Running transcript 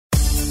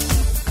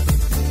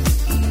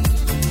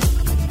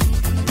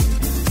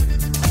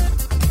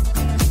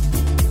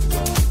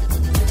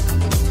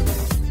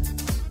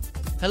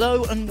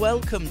Hello and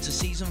welcome to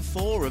Season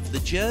 4 of The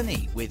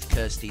Journey with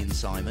Kirsty and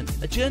Simon,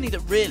 a journey that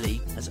really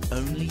has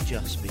only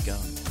just begun.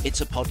 It's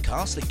a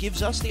podcast that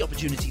gives us the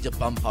opportunity to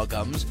bump our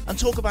gums and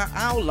talk about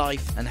our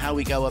life and how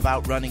we go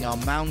about running our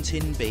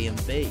mountain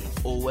B&B,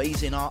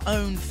 always in our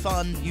own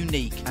fun,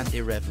 unique and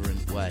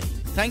irreverent way.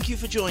 Thank you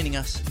for joining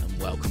us and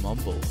welcome on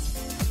board.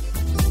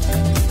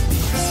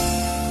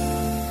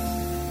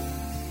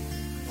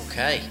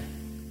 Okay.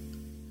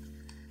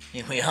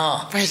 Here we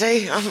are.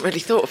 Ready? I haven't really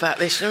thought about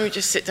this. Let me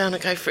just sit down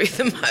and go through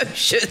the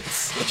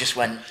motions. We just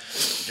went,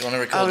 do you want to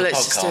record the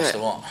podcast or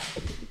what?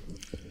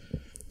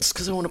 It's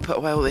because I want to put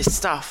away all this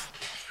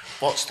stuff.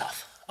 What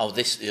stuff? Oh,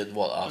 this,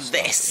 what? Our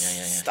stuff. This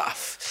stuff.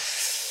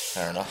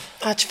 Fair enough.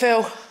 How'd you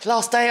feel?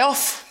 Last day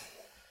off?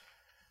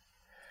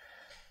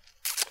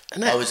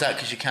 Oh, is that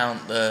because you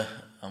count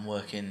I'm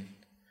working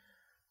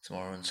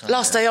tomorrow and Sunday?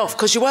 Last day off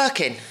because you're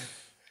working?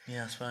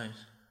 Yeah, I suppose.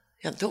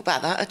 You haven't thought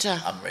about that, had you? I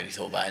haven't really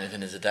thought about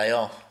anything as a day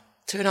off.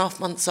 2.5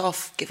 months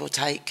off, give or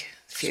take.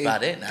 A few That's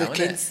about it now, bookings.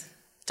 isn't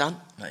it? Done.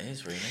 That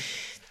is, really.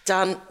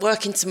 Done.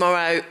 Working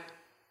tomorrow,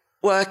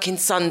 working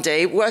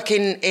Sunday,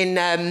 working in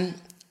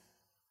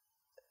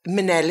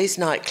Minelli's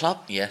nightclub.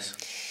 Yes.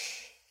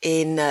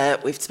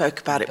 We've spoke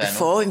about it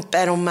before, in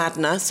Ben on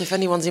Madna. So if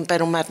anyone's in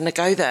Ben on Madna,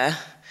 go there.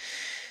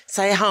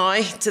 Say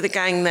hi to the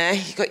gang there.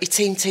 You've got your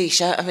team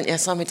T-shirt, haven't you?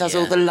 Simon does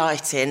all the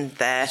lighting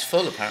there. It's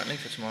full, apparently,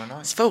 for tomorrow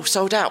night. It's full,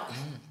 sold out.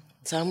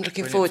 So I'm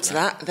looking forward to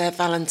that. They're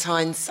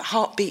Valentine's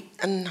Heartbeat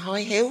and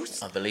High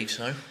Heels. I believe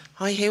so.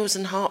 High Heels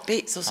and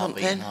Heartbeats or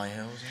something. Heartbeat and High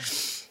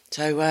Heels,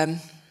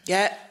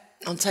 yeah.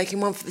 So, I'm taking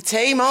one for the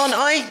team, aren't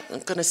I?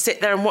 I'm going to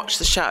sit there and watch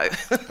the show.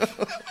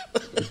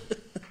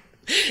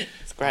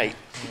 It's great.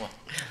 Well,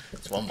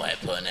 it's one way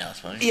of putting it, I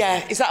suppose.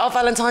 Yeah. Is that our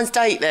Valentine's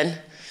date then?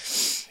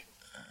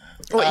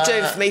 What are you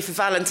doing for me for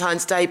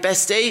Valentine's Day,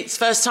 bestie? It's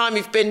the first time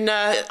you've been...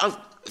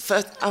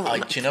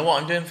 do you know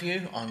what I'm doing for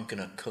you? I'm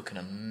going to cook an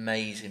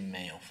amazing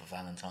meal for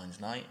Valentine's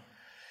night.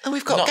 And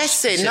we've got Not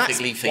guests in.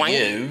 specifically for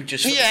you,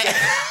 just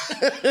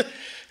for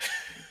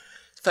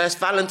First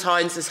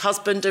Valentine's as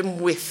husband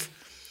and wife.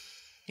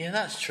 Yeah,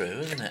 that's true,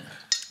 isn't it?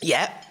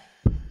 Yeah.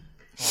 Well,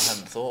 I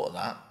hadn't thought of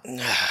that.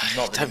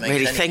 Not that Don't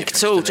really think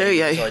at all, do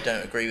you? I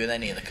don't agree with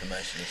any of the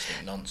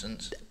commercialistic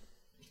nonsense.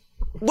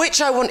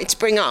 Which I wanted to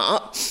bring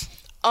up.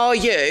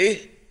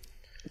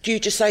 Do you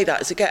just say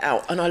that as a get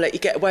out and I let you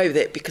get away with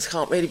it because I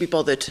can't really be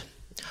bothered?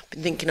 I've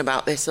been thinking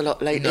about this a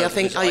lot lately. No, I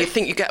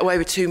think you get away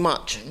with too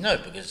much. No,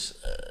 because,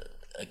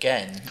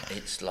 again,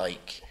 it's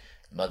like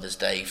Mother's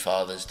Day,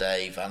 Father's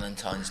Day,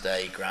 Valentine's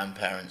Day,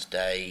 Grandparents'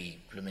 Day,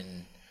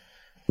 blooming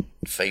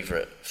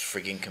favourite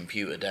frigging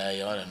computer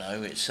day, I don't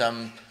know. It's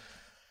an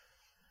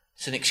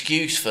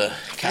excuse for...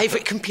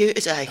 Favourite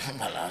computer day?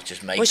 Well, I'll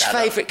just make What's that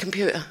your favourite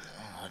computer?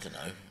 I don't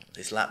know.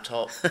 This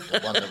laptop,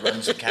 the one that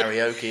runs the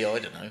karaoke, I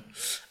don't know.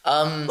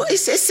 Well,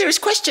 it's a serious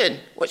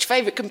question. What's your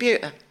favourite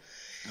computer?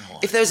 Oh,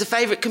 if there was a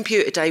favourite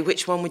computer day,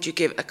 which one would you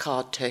give a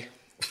card to?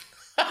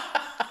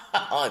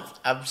 I've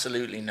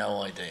absolutely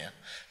no idea.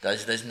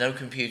 There's no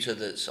computer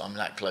I'm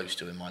that close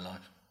to in my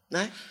life.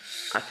 No?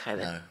 Okay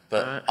then. No,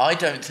 but right. I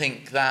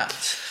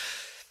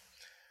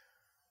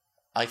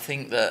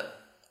think that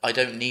I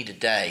don't need a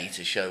day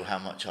to show how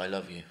much I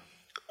love you.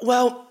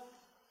 Well...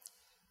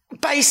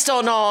 Based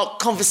on our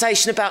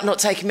conversation about not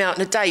taking me out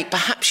on a date,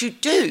 perhaps you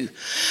do.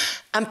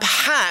 And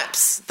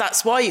perhaps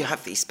that's why you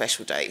have these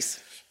special days.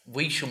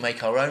 We shall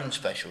make our own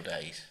special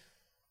days.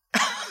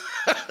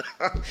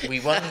 we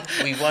won't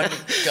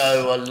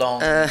go along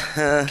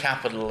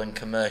capital and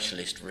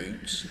commercialist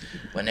routes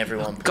when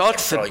everyone... God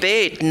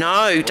forbid,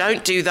 no,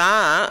 don't do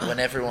that. When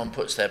everyone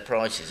puts their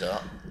prices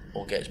up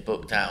or gets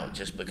booked out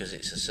just because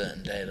it's a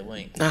certain day of the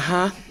week.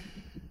 Uh-huh.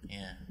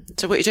 Yeah.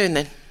 So what are you doing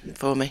then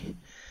for me?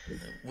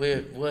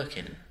 We're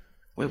working.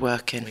 We're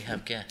working. We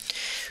have guests.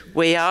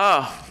 We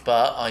are.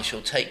 But I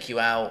shall take you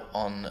out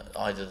on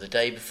either the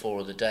day before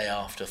or the day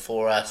after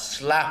for a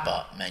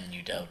slap-up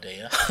menu del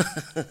dia.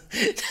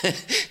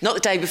 Not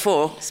the day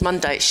before. It's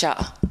Monday, it's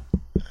shut.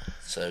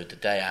 So the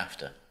day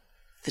after.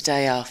 The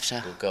day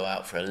after. We'll go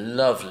out for a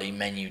lovely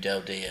menu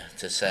del dia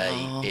to say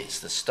it's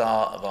the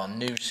start of our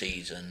new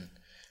season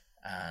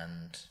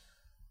and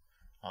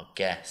our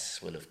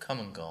guests will have come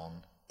and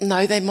gone.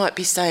 No, they might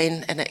be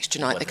staying an extra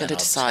night. They're going to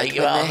decide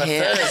when they're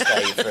here. I'll take you out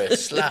on a Thursday for a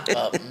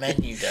slap-up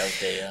menu del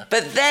dia.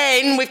 But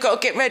then we've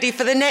got to get ready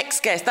for the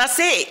next guest. That's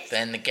it.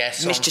 Then the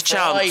guest's Mr.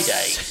 on Friday.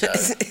 So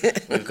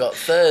we've got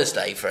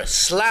Thursday for a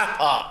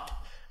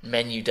slap-up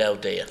menu del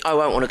dia. I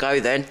won't want to go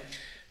then.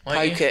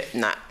 Poke it.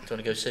 Nah. Do you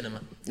want to go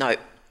cinema? No.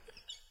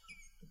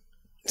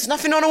 There's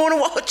nothing on I want to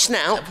watch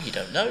now. No, you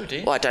don't know, do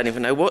you? Well, I don't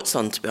even know what's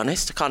on, to be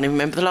honest. I can't even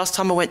remember the last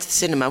time I went to the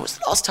cinema. What's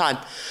the last time?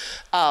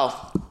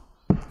 Oh,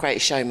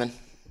 Greatest Showman.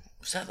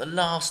 Was that the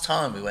last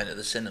time we went to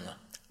the cinema?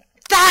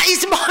 That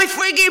is my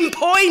frigging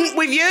point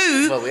with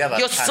you. Well, we have had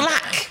You're a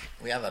pandemic. slack.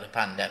 We have had a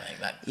pandemic.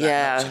 That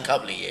yeah. knocks a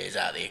couple of years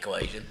out of the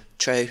equation.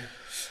 True.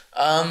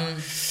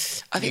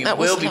 I think that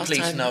will be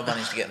pleased to know I've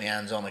managed to get my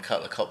hands on a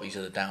couple of copies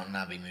of the Downton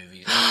Abbey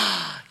movies.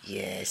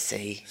 Yeah,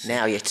 see,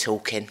 now you're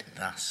talking.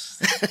 That's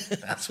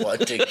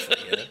what I do for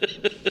you.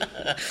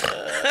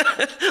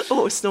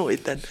 Oh, I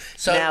snorted then.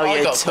 So now I've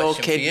you're got a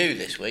talking. question for you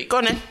this week. Go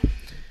on then.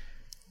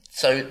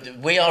 So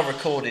we are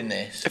recording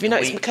this. Have you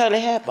noticed my curly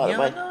hair, by the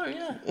way? I know,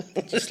 yeah.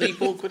 Did you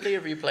sleep awkwardly, or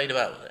have you played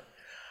about with it?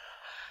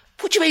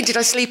 What do you mean, did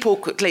I sleep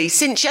awkwardly?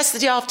 Since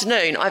yesterday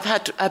afternoon, I've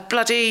had a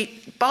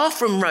bloody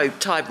bathroom robe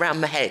tied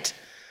round my head.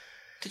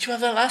 Did you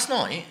have that last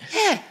night?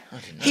 Yeah. I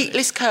didn't know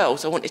Heatless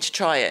curls. I wanted to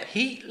try it.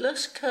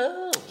 Heatless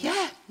curls?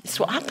 Yeah, it's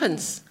what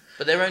happens.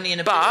 But they're only in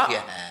a bit of your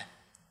hair.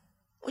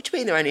 What do you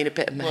mean they're only in a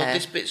bit of my hair? Well,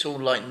 this bit's all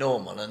like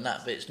normal and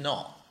that bit's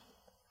not.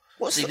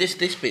 See,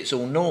 this bit's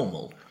all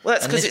normal. Well,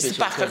 that's because it's the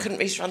back. I couldn't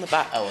reach around the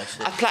back. Oh, I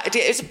see. I plaited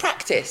it. It was a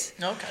practice.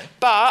 Okay.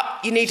 But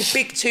you need a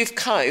big tooth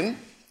comb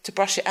to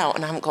brush it out,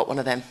 and I haven't got one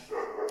of them.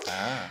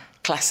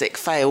 Classic,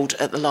 failed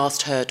at the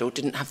last hurdle,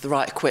 didn't have the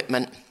right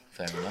equipment.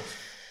 Fair enough.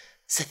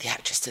 Said the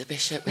actress to the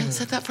bishop. We haven't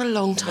said that for a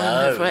long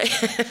time, have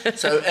we?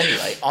 So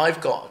anyway,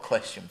 I've got a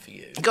question for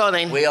you. Go on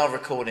then. We are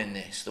recording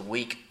this the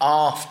week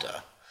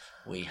after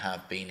we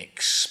have been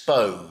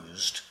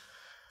exposed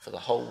for the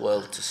whole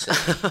world to see.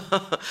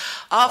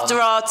 After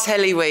our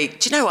telly week.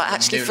 Do you know what? I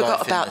actually New forgot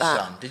Life in about the that.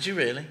 Sun. Did you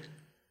really?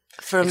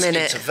 For a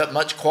minute. It's a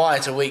much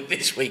quieter week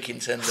this week in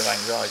terms of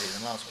anxiety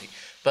than last week.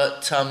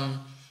 But, I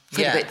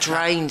feel a bit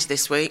drained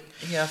this week.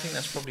 Yeah, I think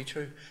that's probably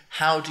true.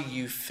 How do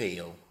you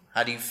feel?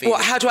 How do you feel?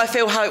 What, how do I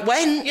feel how it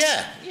went?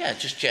 Yeah,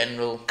 just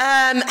general.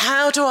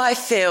 How do I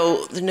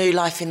feel the New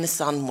Life in the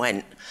Sun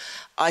went?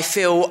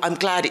 I'm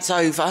glad it's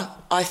over.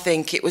 I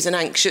think it was an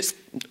anxious...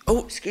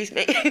 Oh, excuse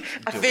me.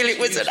 I feel it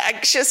was an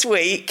anxious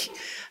week.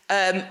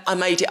 I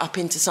made it up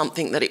into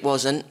something that it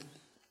wasn't.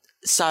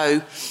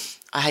 So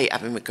I hate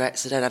having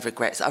regrets. I don't have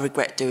regrets. I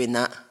regret doing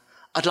that.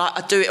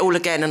 I'd do it all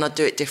again and I'd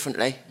do it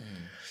differently.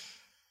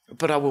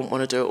 But I wouldn't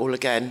want to do it all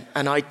again.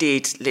 And I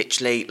did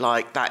literally,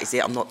 that is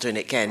it. I'm not doing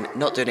it again.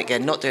 Not doing it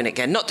again. Not doing it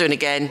again. Not doing it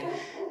again.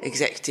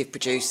 Executive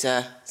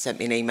producer sent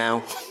me an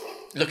email.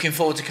 Looking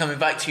forward to coming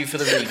back to you for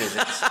the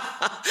revisits.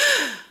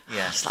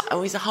 Yes.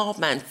 It's he's a hard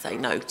man to say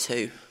no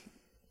to.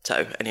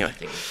 So, anyway. I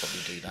think we'll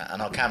probably do that.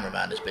 And our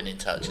cameraman has been in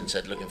touch and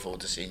said, looking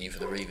forward to seeing you for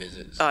the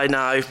revisits. I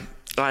know.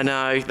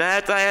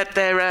 They had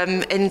their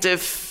end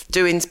of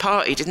doings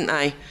party, didn't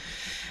they?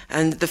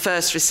 And the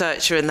first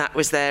researcher and that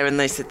was there, and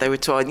they said they were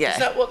touring. Yeah. Is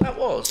that what that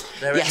was?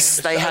 Yes,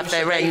 they have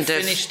their end of...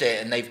 They've finished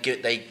it and they've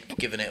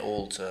given it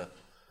all to...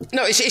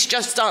 No, it's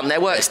just done.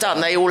 Their work's done.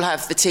 They all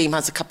have... The team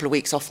has a couple of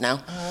weeks off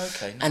now. Oh,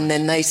 okay. Nice. And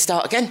then they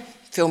start again,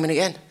 filming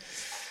again.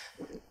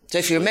 So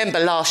if you remember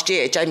last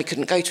year, Jamie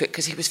couldn't go to it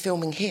because he was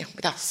filming here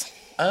with us.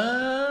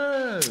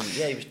 Oh,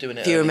 yeah, he was doing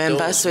it. Do you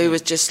remember? So he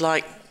was just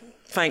like,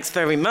 thanks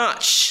very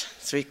much.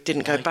 So he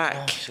didn't go back.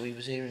 Gosh, so he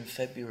was here in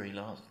February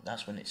last.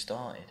 That's when it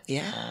started.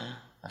 Yeah.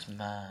 That's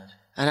mad.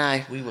 I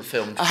know. We were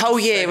filmed a whole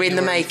year February in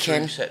the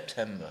making.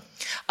 September.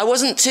 I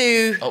wasn't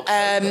too...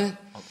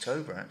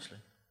 October, actually.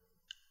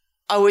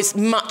 I was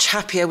much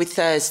happier with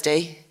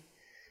Thursday.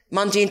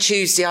 Monday and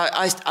Tuesday,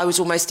 I was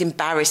almost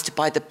embarrassed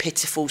by the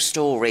pitiful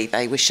story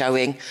they were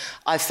showing.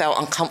 I felt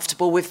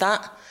uncomfortable with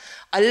that.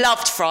 I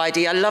loved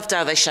Friday. I loved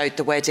how they showed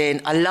the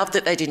wedding. I loved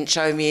that they didn't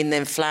show me in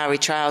them flowery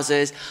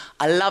trousers.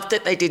 I loved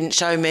that they didn't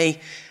show me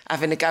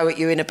having a go at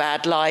you in a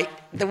bad light.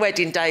 The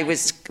wedding day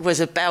was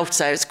a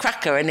belter. It was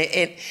cracker, and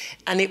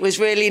it was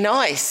really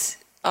nice.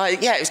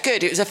 It was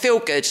good. It was a feel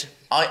good.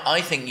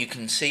 I think you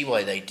can see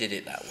why they did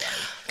it that way.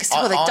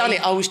 Because they'd done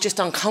it, I was just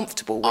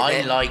uncomfortable with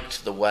it. I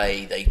liked the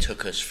way they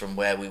took us from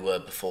where we were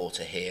before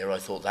to here. I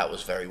thought that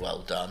was very well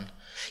done.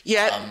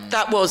 Yeah,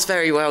 that was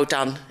very well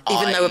done.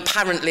 Even though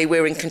apparently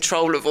we're in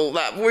control of all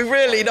that. We're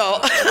really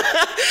not.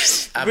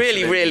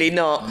 really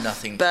not.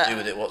 Nothing to do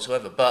with it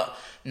whatsoever. But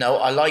no,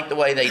 I liked the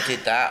way they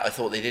did that. I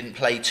thought they didn't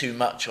play too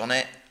much on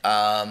it.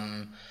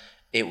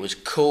 It was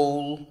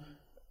cool.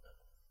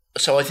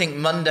 So I think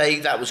Monday,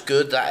 that was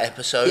good, that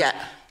episode.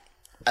 Yeah.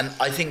 And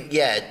I think,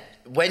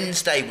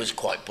 Wednesday was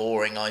quite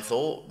boring, I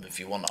thought, if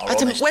you want our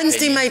honest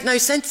Wednesday opinion. made no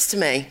sense to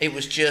me. It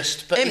was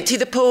just... Empty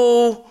the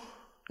pool.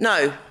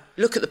 No,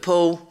 look at the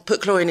pool,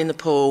 put chlorine in the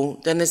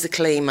pool, then there's the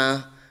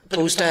cleaner,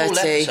 pool's dirty. But it was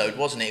the whole episode,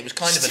 wasn't it? It was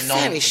kind of a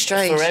very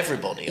strange. For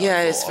everybody,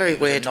 yeah, it's very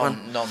weird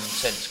one.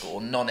 Nonsensical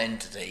or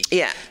non-entity.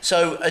 Yeah.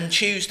 So, and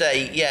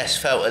Tuesday, yes,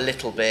 felt a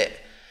little bit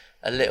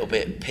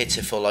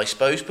pitiful, I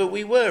suppose, but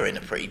we were in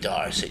a pretty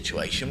dire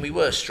situation. We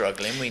were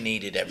struggling. We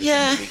needed everything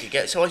that we could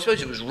get. So I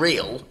suppose it was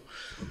real.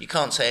 You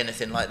can't say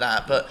anything like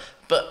that. But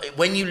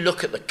when you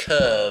look at the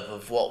curve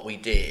of what we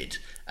did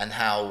and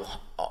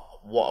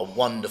what a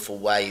wonderful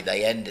way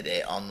they ended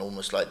it on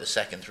almost like the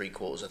second 3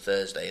 quarters of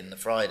Thursday in the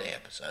Friday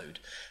episode,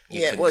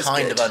 you can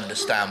kind of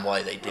understand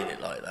why they did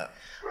it like that.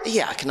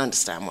 Yeah, I can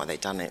understand why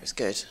they've done it. It was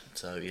good.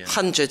 So yeah,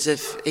 hundreds of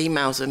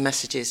emails and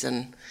messages,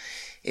 and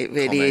it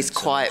really comments is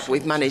quiet.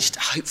 We've managed,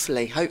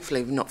 hopefully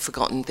we've not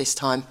forgotten this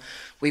time.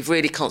 We've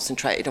really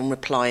concentrated on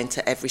replying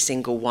to every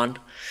single one.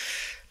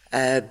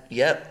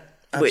 Yep.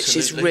 Absolutely. Which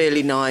is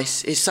really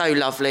nice. It's so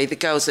lovely. The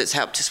girls that's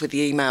helped us with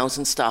the emails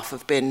and stuff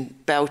have been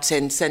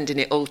belting, sending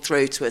it all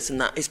through to us, and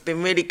that it's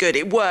been really good.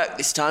 It worked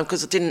this time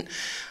because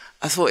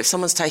I thought if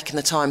someone's taken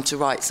the time to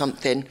write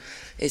something,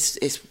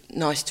 it's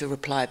nice to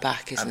reply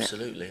back, isn't it?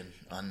 Absolutely.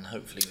 and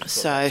hopefully we've got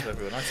that to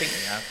everyone. I think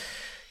we have.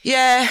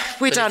 Yeah,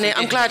 we've done it.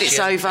 I'm glad it's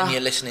over. And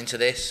you're listening to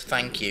this,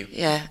 thank you.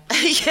 Yeah.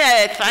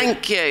 Yeah,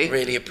 thank you.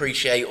 Really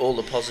appreciate all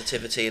the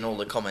positivity and all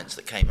the comments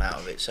that came out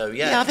of it. So,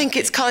 yeah. Yeah, I think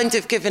it's kind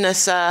of given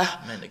us a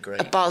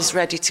buzz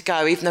ready to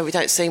go, even though we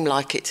don't seem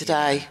like it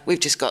today. Yeah.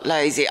 We've just got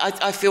lazy.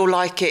 I feel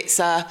like it's...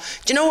 do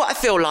you know what I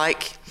feel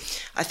like?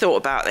 I thought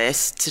about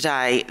this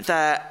today,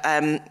 that...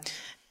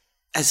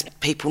 as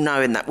people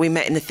know, in that we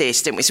met in the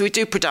theatre, didn't we? So we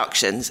do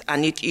productions,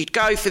 and you'd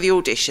go for the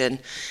audition,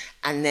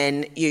 and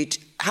then you'd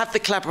have the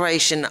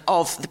collaboration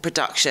of the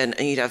production,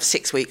 and you'd have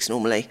 6 weeks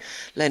normally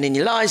learning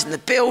your lines and the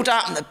build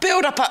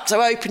up to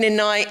opening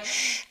night,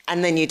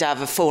 and then you'd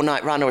have a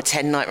 4-night run or a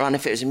 10-night run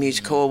if it was a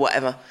musical or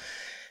whatever.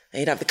 And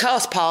you'd have the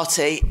cast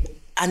party,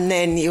 and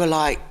then you were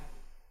like,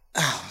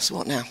 oh, so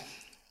what now?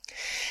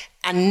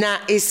 And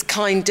that is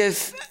kind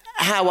of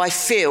how I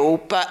feel,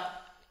 but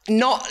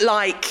not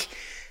like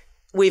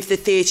with the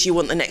theatre you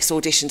want the next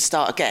audition to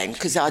start again,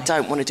 because I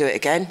don't want to do it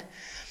again.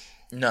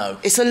 No.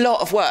 It's a lot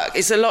of work.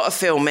 It's a lot of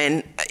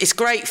filming. It's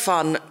great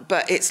fun,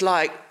 but it's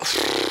like,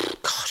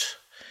 God.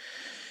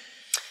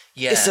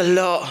 Yeah. It's a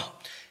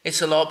lot.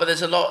 It's a lot, but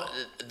there's a lot.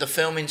 The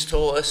filming's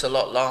taught us a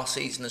lot. Last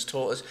season has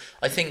taught us.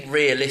 I think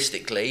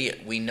realistically,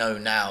 we know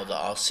now that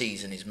our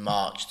season is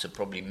March to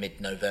probably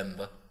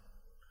mid-November.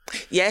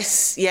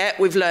 Yes, yeah,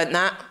 we've learnt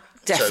that.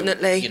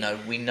 Definitely. So,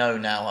 we know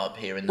now up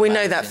here in the We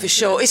know that for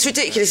sure. It's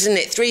ridiculous, isn't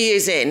it? 3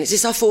 years in. Is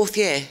this our 4th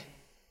year?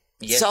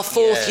 Yes, it's our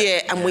 4th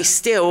year, and we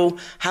still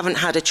haven't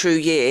had a true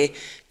year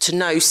to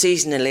know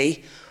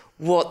seasonally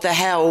what the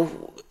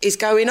hell is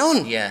going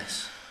on.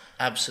 Yes,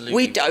 absolutely.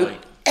 We don't.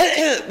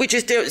 We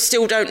just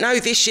still don't know.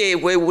 This year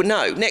we will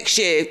know. Next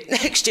year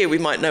we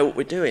might know what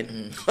we're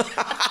doing.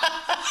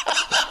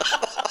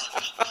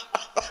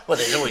 Well,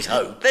 there's always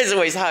hope. There's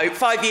always hope.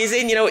 5 years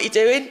in, you know what you're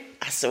doing?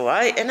 That's all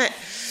right, isn't it?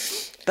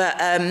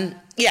 But,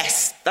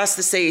 yes, that's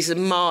the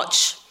season.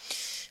 March,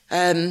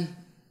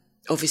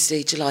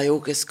 obviously July,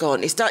 August,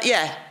 gone. It's done,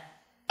 yeah.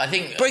 I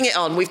think... Bring it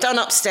on. We've done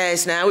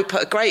upstairs now. We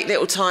put a great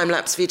little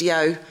time-lapse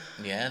video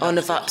on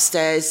of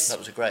upstairs. That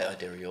was a great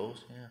idea of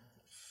yours, yeah.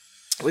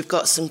 We've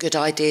got some good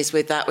ideas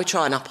with that. We're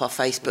trying up our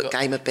Facebook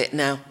game a bit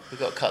now. We've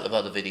got a couple of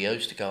other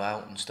videos to go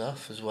out and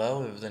stuff as well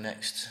over the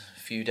next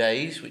few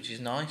days, which is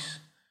nice.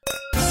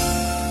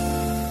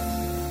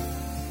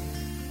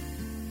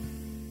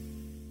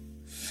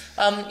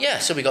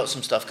 So we got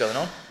some stuff going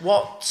on.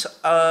 What? Still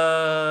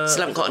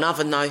haven't got an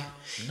oven though.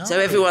 No. So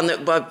everyone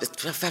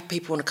I've had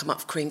people want to come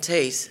up for cream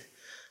teas.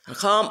 I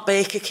can't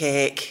bake a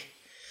cake,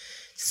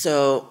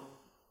 so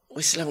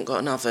we still haven't got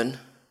an oven.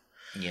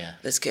 Yeah.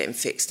 Let's get him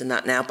fixed and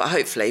that now, but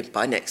hopefully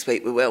by next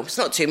week we will. It's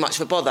not too much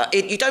of a bother.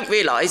 You don't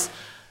realise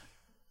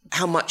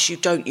how much you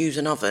don't use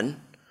an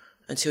oven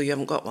until you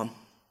haven't got one.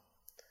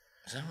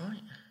 Is that right?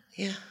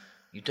 Yeah.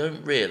 You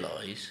don't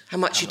realise how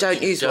much you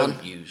don't use one.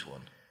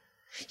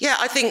 Yeah,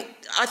 I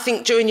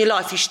think during your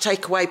life you should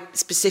take away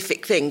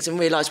specific things and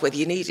realise whether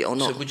you need it or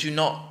not. So would you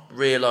not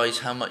realise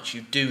how much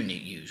you do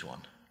use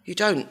one? You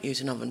don't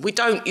use an oven. We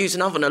don't use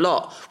an oven a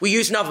lot. We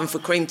use an oven for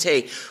cream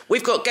tea.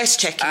 We've got guests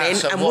checking in,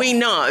 and we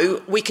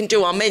know we can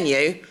do our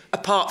menu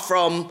apart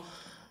from...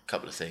 A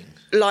couple of things.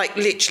 Like,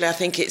 literally, I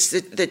think it's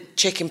the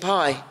chicken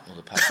pie. Or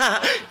the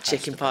pasta.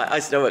 Chicken pie. I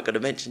still weren't going to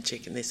mention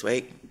chicken this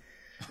week.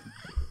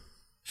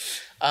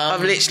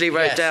 I've literally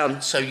wrote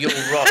down. So you're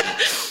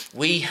right.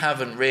 We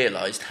haven't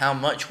realised how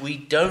much we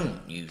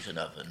don't use an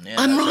oven. Yeah,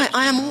 I'm right.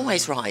 I am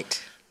always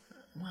right.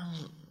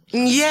 Well...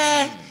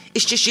 Yeah.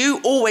 It's just you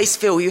always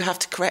feel you have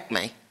to correct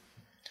me.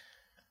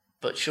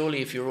 But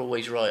surely if you're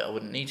always right, I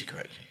wouldn't need to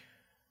correct you.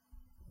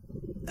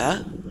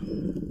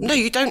 No,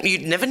 you don't. You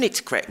never need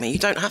to correct me. You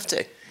don't have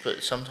to.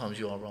 But sometimes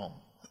you are wrong.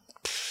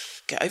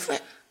 Get over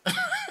it.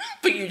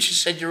 But you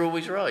just said you're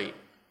always right.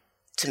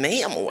 To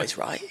me, I'm always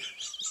right.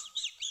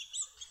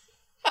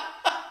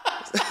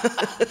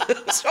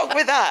 What's wrong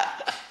with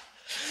that?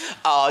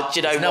 Oh, do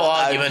you know There's no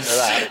argument to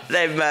that.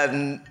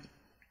 Them,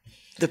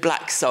 the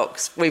Black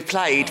Sox. We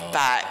played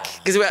back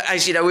because,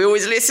 as you know, we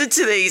always listen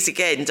to these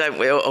again, don't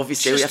we?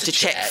 Obviously, we have to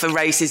check for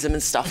racism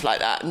and stuff like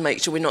that, and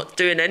make sure we're not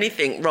doing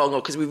anything wrong,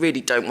 or because we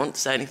really don't want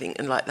to say anything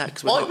like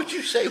that. Why would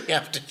you say we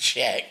have to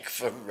check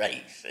for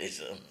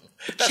racism?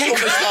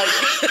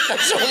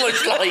 That's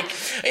almost like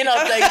in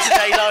our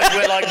day-to-day life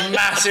we're like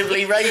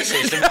massively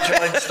racist and we're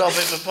trying to stop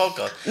it for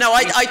podcast. No,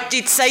 I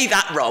did say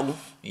that wrong.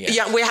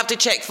 Yeah, we have to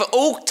check for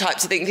all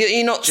types of things.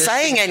 You're not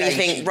saying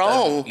anything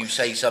wrong. You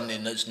say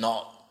something that's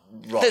not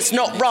right. That's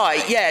not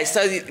right, yeah.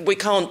 So we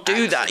can't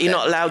do that. You're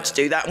not allowed to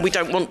do that, and we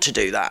don't want to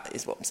do that,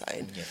 is what I'm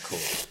saying. Yeah, cool.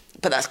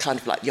 But that's kind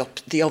of like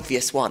the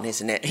obvious one,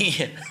 isn't it?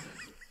 Yeah.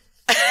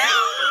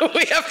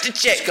 We have to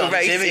check for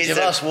racism. Image of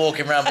us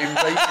walking around being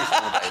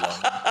racist all day long.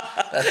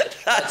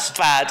 That's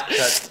bad.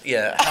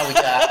 How we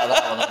get out of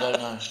that one, I don't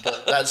know.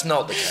 But that's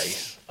not the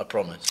case. I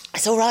promise.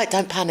 It's all right,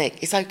 don't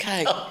panic. It's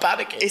okay. I'm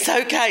panicking. It's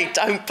okay,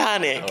 don't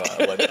panic. All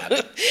right, I won't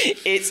panic.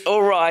 It's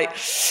all right.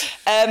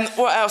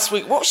 What else?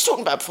 What was you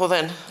talking about before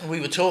then? We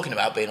were talking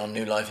about being on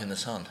New Life in the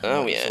Sun.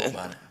 Oh, yeah. Talk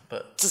about it,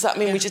 but does that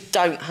mean we just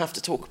don't have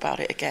to talk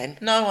about it again?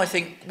 No, I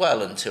think,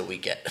 well, until we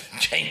get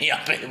Jamie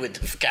up here with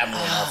the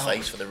camera in our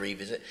face for the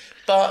revisit.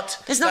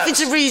 But there's nothing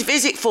to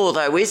revisit for,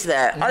 though, is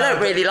there? No, I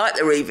don't really like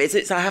the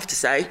revisits, I have to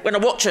say. When I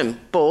watch them,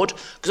 bored,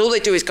 because all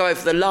they do is go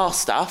over the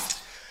last stuff,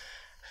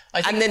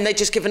 and then they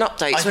just give an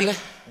update. I think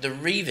the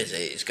revisit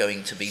is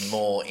going to be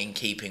more in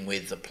keeping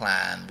with the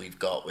plan we've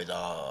got with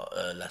our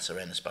La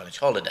Serena Spanish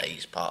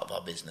holidays part of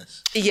our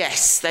business.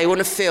 Yes, they want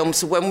to film,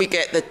 so when we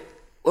get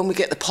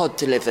the pod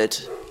delivered,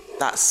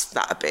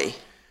 that'd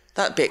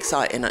be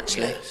exciting,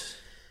 actually. Yes,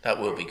 that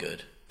will be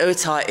good. We'll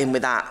tie it in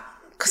with that.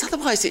 Because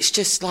otherwise it's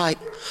just like,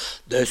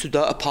 this is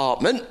that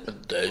apartment,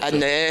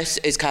 and this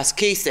is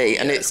Casquisi,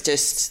 and it's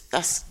just,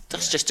 that's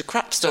just a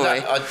crap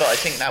story. But I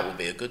think that will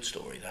be a good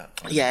story, that.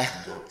 Yeah,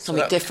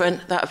 something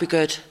different, that would be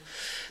good.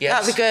 Yes.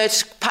 That would be good.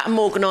 Pat and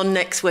Morgan on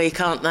next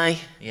week, aren't they?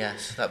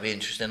 Yes, that'd be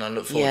interesting. I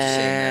look forward to seeing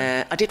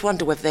them. I did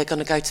wonder whether they're going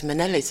to go to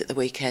Manelli's at the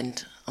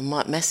weekend. I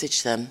might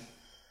message them.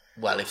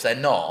 Well, if they're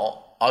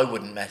not, I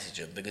wouldn't message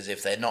them, because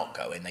if they're not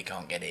going, they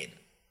can't get in.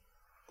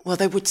 Well,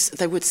 they would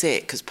see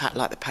it because Pat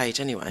liked the page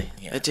anyway.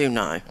 Yeah. They do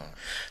know. Right.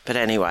 But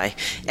anyway.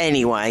 There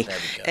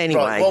we go.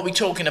 Right, what are we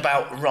talking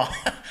about? Right,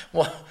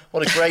 what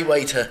a great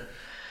way to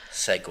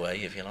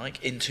segue, if you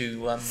like,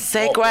 into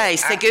Segu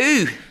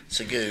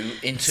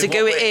into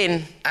what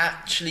we're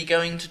actually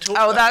going to talk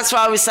about. Oh, that's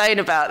what I was saying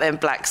about them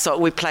Black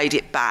Sock. We played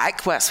it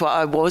back. That's what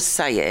I was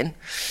saying.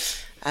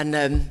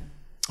 And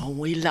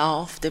we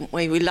laughed, didn't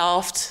we? We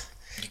laughed.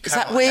 Is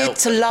that weird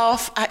to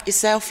laugh at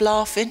yourself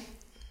laughing?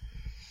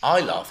 I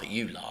laugh at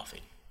you laughing.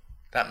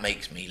 That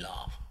makes me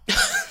laugh.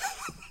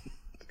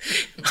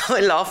 I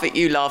laugh at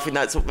you laughing.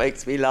 That's what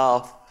makes me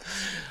laugh.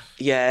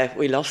 Yeah,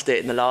 we lost it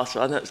in the last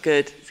one. That was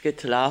good. It's good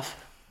to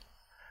laugh.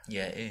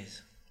 Yeah, it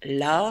is.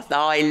 Laughed?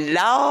 I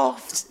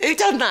laughed. Who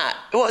done that?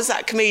 What was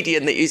that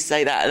comedian that used to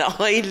say that? And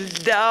I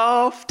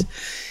laughed.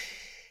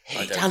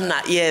 Who done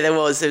that? Yeah, there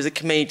was. There was a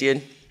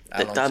comedian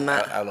that done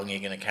that. How long are you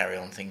going to carry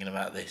on thinking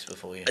about this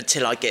before you...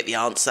 Until I get the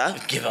answer.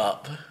 Give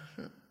up.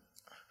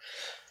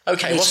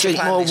 Okay, what's the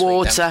plan this week,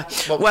 water.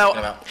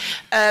 Well,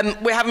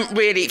 we haven't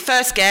really...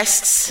 First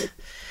guests,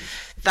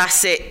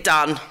 that's it,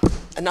 done.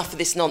 Enough of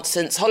this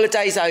nonsense.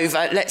 Holiday's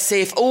over. Let's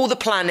see if all the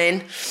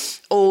planning,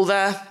 all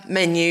the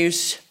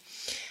menus,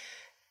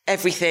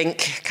 everything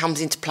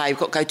comes into play. We've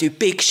got to go do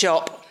big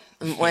shop,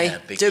 haven't we? Yeah,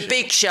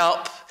 big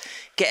shop,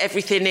 get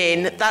everything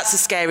in. Oh. That's a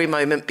scary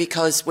moment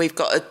because we've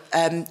got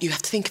to... you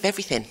have to think of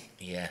everything.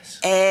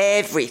 Yes.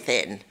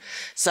 Everything.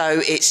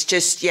 So it's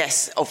just,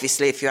 yes,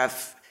 obviously, if you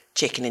have...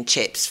 chicken and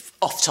chips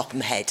off the top of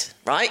my head,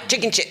 right?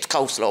 Chicken chips,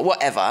 coleslaw,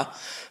 whatever.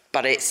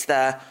 But it's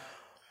the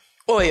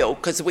oil,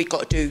 because we've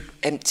got to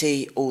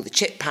empty all the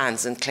chip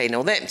pans and clean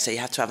all them. So you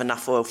have to have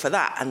enough oil for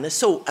that. And the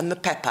salt and the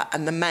pepper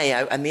and the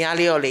mayo and the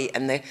alioli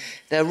and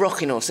the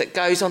rocking horse that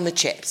goes on the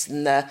chips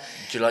and the...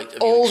 Do you like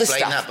all the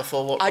stuff that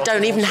before? What I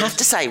don't even have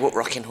to say what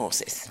rocking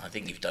horse is. I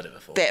think you've done it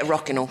before. Bit of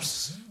rocking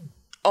horse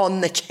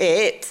on the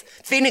chips.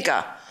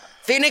 Vinegar.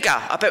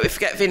 I bet we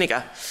forget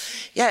vinegar.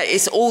 Yeah,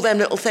 it's all them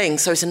little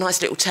things, so it's a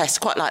nice little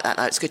test. Quite like that,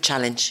 though. It's a good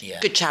challenge.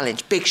 Yeah. Good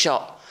challenge, big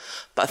shot.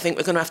 But I think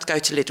we're going to have to go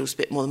to Lidl's a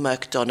bit more than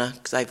Mercadona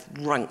because they've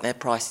ranked their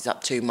prices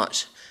up too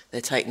much.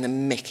 They're taking the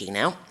mickey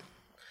now.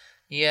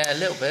 Yeah, a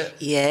little bit.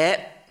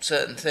 Yeah.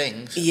 Certain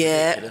things.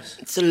 Yeah, ridiculous.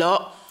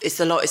 It's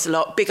a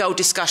lot. Big old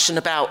discussion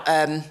about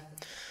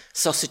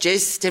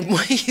sausages, didn't we?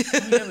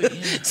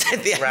 Yeah,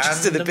 Said the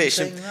actress to the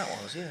bishop. That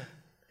was, yeah.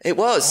 It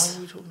was.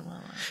 Why were we talking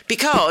about that?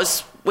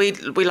 Because we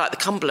like the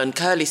Cumberland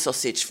curly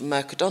sausage from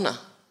Mercadona.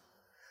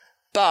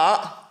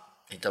 But...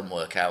 it doesn't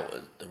work out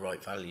at the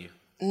right value.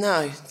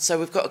 No, so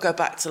we've got to go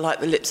back to like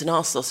the lips and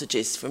arse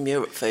sausages from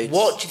Europe Foods.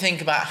 What do you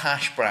think about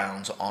hash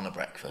browns on a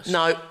breakfast?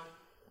 No,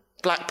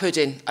 black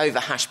pudding over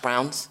hash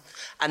browns.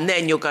 And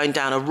then you're going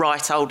down a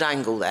right old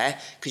angle there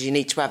because you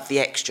need to have the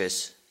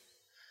extras.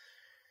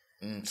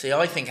 See,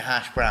 I think a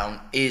hash brown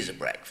is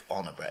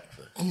on a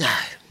breakfast. No.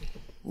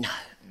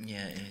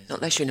 Yeah, it is. Not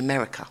unless you're in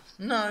America.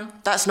 No.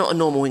 That's not a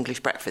normal English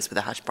breakfast with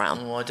a hash brown.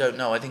 Oh, I don't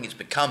know. I think it's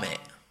become it.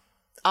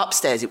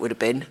 Upstairs it would have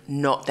been,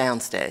 not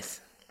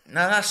downstairs.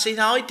 No,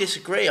 I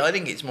disagree. I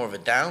think it's more of a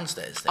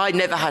downstairs thing. I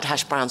never had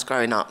hash browns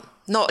growing up.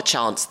 Not a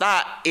chance.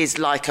 That is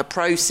like it's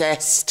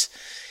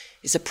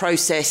a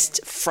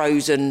processed,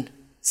 frozen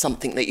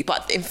something that you...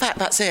 But in fact,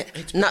 that's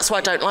it. And that's why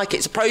I don't like it.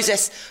 It's a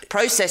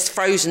processed,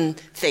 frozen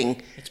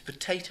thing. It's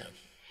potato.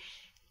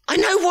 I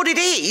know what it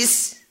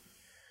is.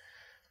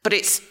 But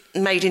it's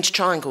made into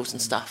triangles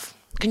and stuff.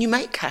 Can you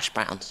make hash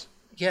browns?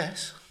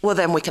 Yes. Well,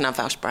 then we can have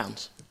hash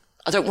browns.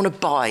 I don't want to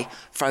buy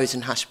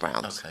frozen hash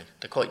browns. Okay,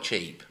 they're quite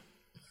cheap.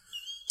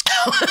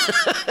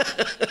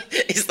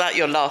 Is that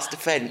your last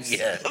defence?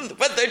 Yeah.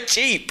 But they're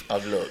cheap.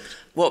 I've looked.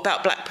 What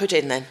about black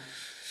pudding then?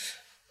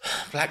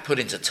 Black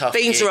pudding's a toughie.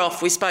 Beans are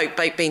off. We spoke.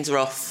 Baked beans are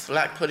off.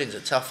 Black pudding's a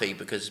toughie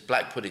because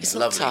black pudding's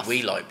lovely.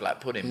 We like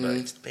black pudding,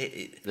 but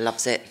it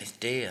loves it. It's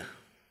dear.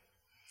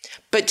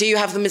 But do you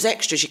have them as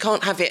extras? You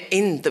can't have it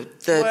in the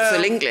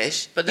full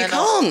English. But then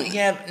you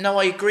can't.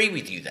 I agree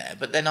with you there.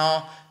 But then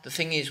the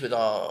thing is with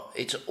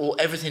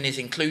everything is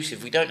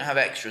inclusive. We don't have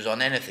extras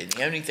on anything.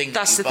 The only thing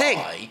that's that the you thing.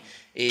 buy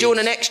is... Do you want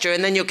an extra,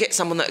 and then you'll get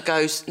someone that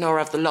goes, no, I'll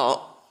have the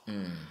lot.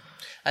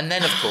 And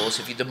then, of course,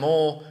 the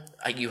more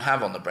you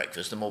have on the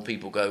breakfast, the more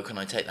people go, can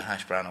I take the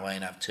hash brown away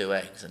and have 2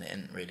 eggs? And it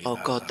isn't really Oh,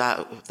 God,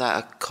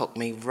 that cocked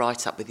me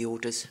right up with the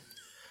orders.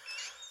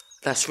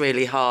 That's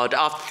really hard.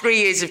 After 3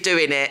 years of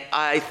doing it,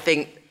 I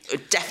think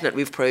definitely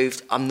we've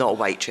proved I'm not a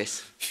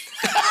waitress.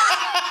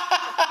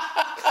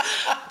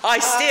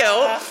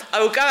 I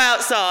will go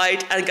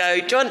outside and go,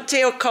 do you want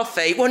tea or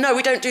coffee? Well, no,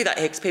 we don't do that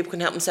here because people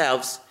can help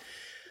themselves.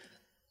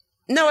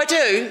 No, I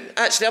do.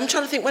 Actually, I'm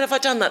trying to think, when have I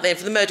done that then?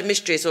 For the murder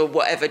mysteries or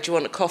whatever, do you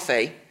want a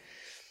coffee?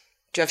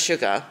 Do you have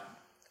sugar?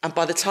 And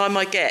by the time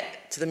I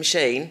get to the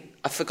machine,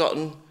 I've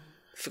forgotten.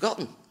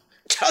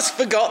 Just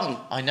forgotten.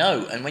 I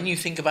know, and when you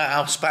think about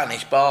how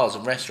Spanish bars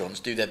and restaurants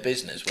do their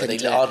business, where they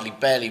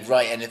barely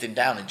write anything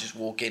down and just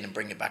walk in and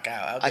bring it back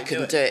out. I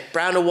couldn't do it.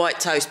 Brown or white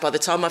toast. By the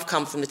time I've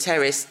come from the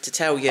terrace to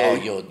tell you,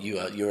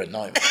 you're a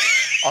nightmare.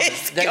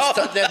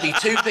 There'll be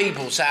 2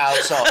 people sat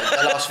outside.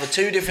 They'll ask for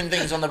 2 different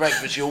things on the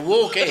breakfast. You'll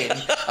walk in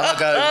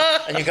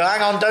and you go,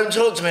 hang on, don't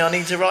talk to me. I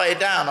need to write it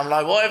down. I'm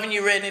like, why haven't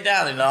you written it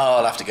down? And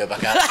I'll have to go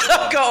back out.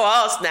 I've got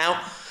to ask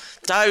now.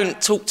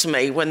 Don't talk to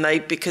me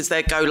because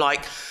they go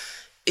like.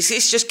 It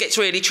just gets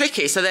really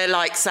tricky. So they're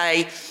like,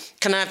 say,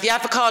 can I have the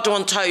avocado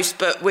on toast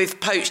but with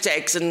poached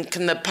eggs, and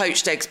can the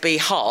poached eggs be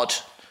hard?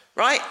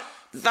 Right?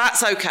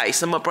 That's okay.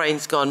 So my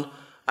brain's gone,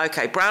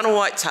 okay, brown or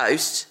white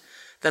toast.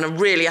 Then I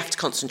really have to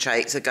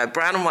concentrate. So I go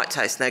brown and white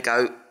toast, and they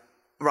go,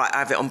 right, I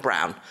have it on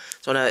brown.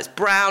 So I know it's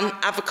brown,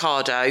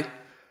 avocado,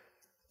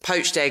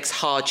 poached eggs,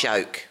 hard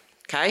yolk.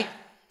 Okay?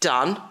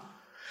 Done.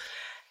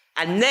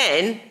 And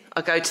then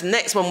I go to the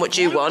next one, what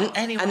do you want?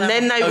 And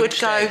then they would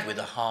go... egg with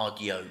a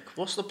hard yolk.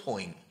 What's the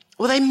point?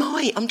 Well, they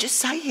might. I'm just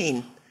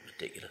saying.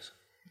 Ridiculous.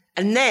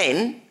 And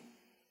then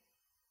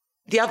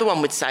the other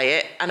one would say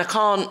it, and I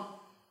can't...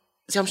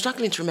 See, I'm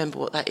struggling to remember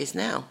what that is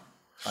now.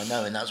 I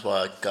know, and that's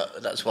why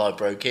I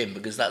broke in,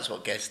 because that's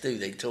what guests do.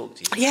 They talk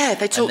to you. Yeah,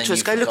 they talk to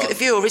us. Go look at the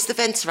view, or is the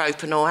venter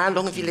open, or how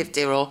long have you lived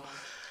here, or...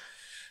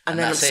 And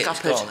then I'm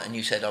scuppered. It's gone, and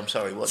you said, I'm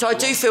sorry, what So I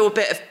do feel a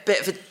bit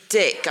of a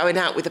dick going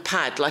out with a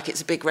pad like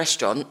it's a big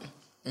restaurant.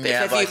 But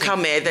if ever you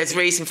come here, there's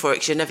reason for it,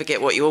 because you'll never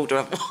get what you order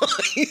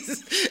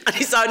otherwise. And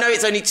I know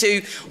it's only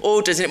 2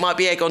 orders, and it might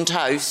be egg on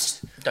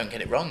toast. Don't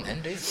get it wrong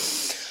then, do you?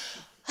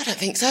 I don't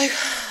think so.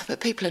 But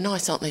people are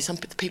nice, aren't they? Some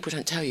people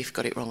don't tell you if you've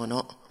got it wrong or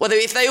not. Well,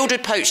 if they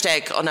ordered poached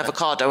egg on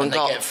avocado and they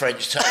get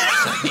French toast,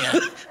 then, yeah.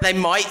 They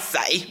might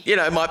say,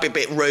 it might be a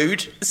bit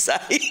rude to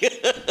say.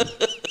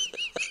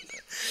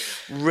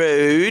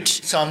 Rude.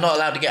 So I'm not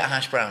allowed to get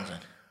hash browns then?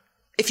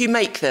 If you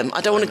make them.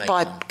 I don't want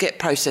to get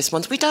processed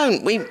ones. We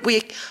don't.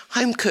 We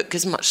home cook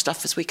as much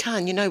stuff as we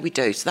can. We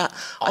do. So that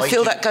I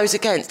feel that goes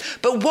against.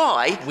 But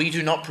why? We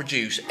do not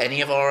produce any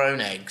of our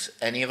own eggs,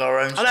 any of our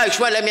own... I know, she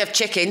won't let me have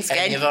chickens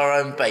again. Any of our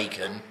own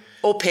bacon.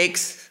 Or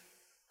pigs.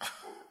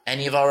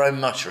 Any of our own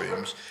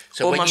mushrooms.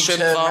 So or when you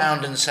turn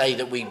around and say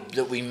that we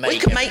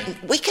make...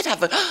 We could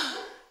have a...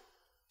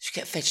 Should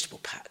get a vegetable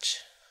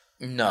patch.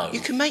 No. You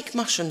can make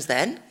mushrooms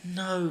then.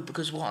 No,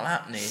 because what'll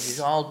happen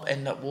is I'll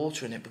end up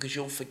watering it because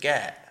you'll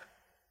forget.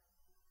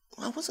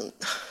 Well, I wasn't...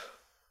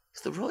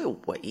 It's the royal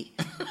we.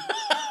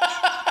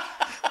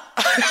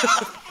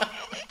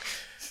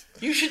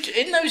 You should...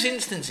 In those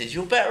instances,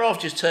 you're better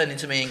off just turning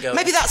to me and going...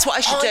 Maybe that's what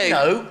I should do.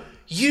 No,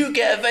 you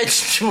get a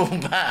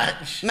vegetable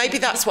patch. Maybe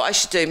that's what I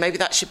should do. Maybe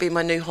that should be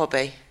my new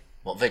hobby.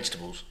 What,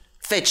 vegetables?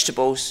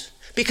 Vegetables.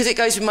 Because it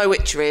goes with my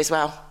witchery as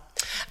well.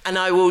 And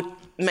I will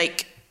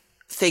make...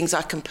 things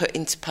I can put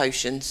into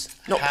potions.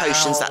 Not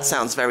potions, that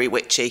sounds very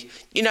witchy.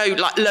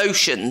 Like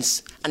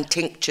lotions and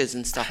tinctures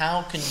and stuff.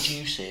 How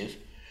conducive...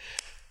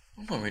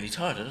 I'm really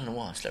tired, I don't know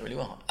why, I slept really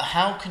well.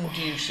 How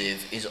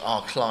conducive is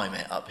our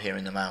climate up here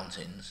in the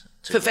mountains?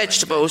 For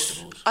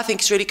vegetables? I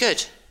think it's really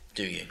good.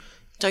 Do you?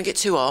 Don't get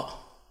too hot.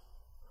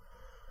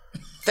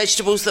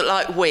 Vegetables that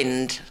like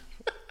wind.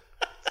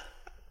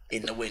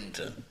 In the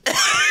winter?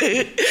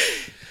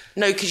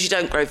 No, because you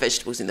don't grow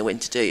vegetables in the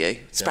winter, do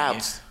you?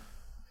 Sprouts.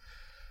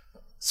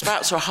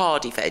 Sprouts are a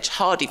hardy veg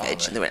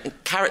in the winter.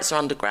 And carrots are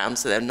underground,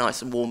 so they're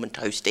nice and warm and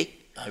toasty.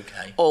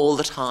 Okay. All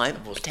the time.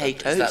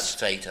 Potatoes. Is that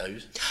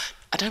potatoes?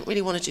 I don't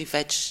really want to do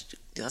veg.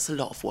 That's a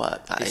lot of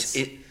work, that is.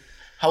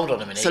 Hold on a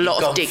minute. It's a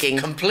lot of digging.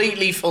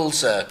 Completely full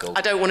circle.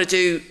 I don't want to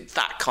do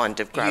that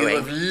kind of growing. You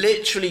have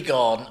literally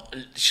gone,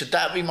 should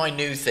that be my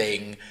new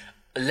thing?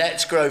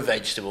 Let's grow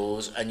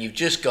vegetables. And you've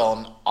just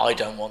gone, I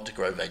don't want to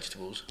grow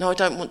vegetables. No, I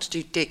don't want to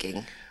do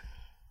digging.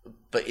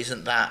 But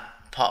isn't that...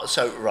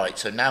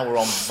 So now we're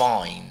on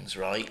vines,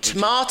 right?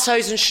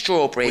 Tomatoes and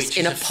strawberries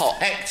in a pot.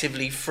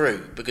 Effectively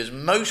fruit, because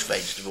most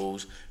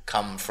vegetables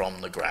come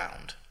from the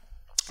ground.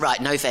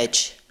 Right, no veg.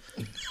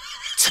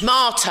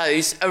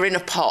 Tomatoes are in a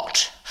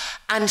pot.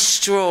 And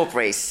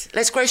strawberries.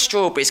 Let's grow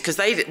strawberries, because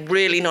they're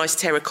really nice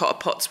terracotta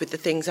pots with the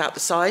things out the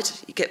side.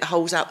 You get the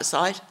holes out the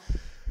side.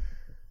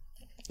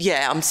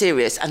 Yeah, I'm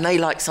serious. And they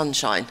like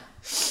sunshine.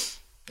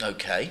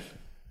 Okay.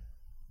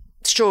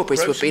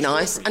 Strawberries would be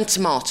nice. And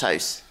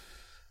tomatoes.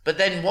 But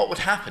then what would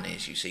happen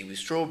is, you see, with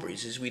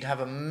strawberries, is we'd have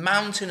a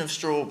mountain of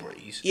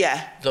strawberries.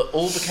 Yeah. That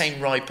all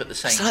became ripe at the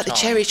same time. It's like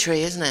the cherry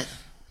tree, isn't it?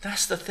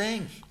 That's the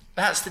thing.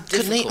 That's the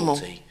difficulty. Couldn't eat them all.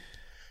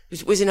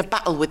 We was in a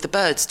battle with the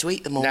birds to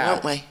eat them all,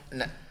 weren't we?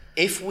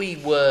 If we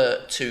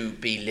were to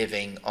be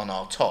living on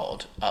our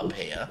Todd up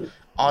here,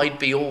 I'd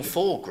be all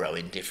for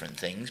growing different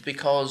things,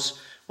 because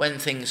when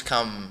things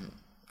come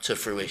to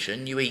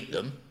fruition, you eat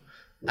them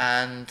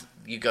and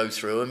you go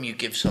through them, you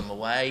give some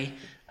away,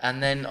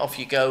 and then off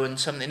you go and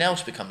something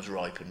else becomes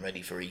ripe and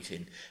ready for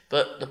eating.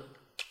 But the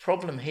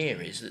problem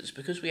here is that it's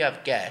because we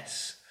have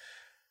guests,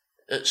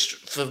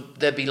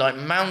 there'd be like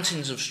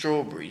mountains of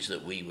strawberries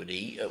that we would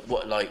eat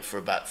for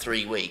about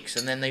 3 weeks,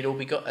 and then they'd all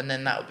be got, and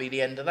then that would be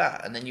the end of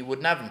that, and then you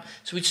wouldn't have them.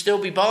 So we'd still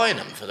be buying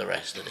them for the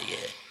rest of the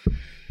year.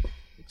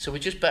 So we're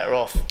just better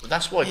off.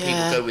 That's why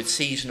people go with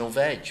seasonal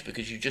veg,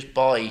 because you just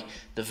buy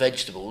the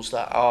vegetables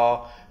that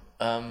are.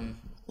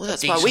 Well,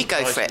 that's why we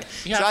go for it.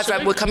 Yeah,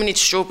 so we're coming into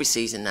strawberry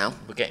season now.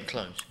 We're getting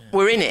close. Yeah.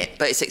 We're in it,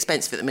 but it's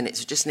expensive at the minute,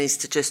 so it just needs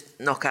to just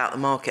knock out the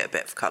market a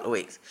bit for a couple of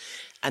weeks,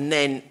 and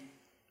then.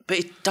 But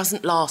it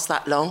doesn't last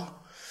that long,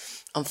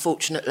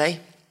 unfortunately.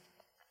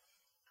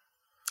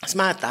 It's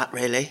mad that,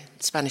 really,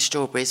 Spanish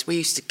strawberries. We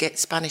used to get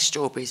Spanish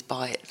strawberries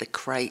by the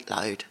crate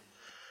load.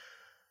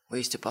 We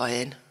used to buy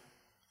in.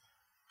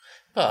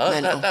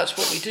 But that's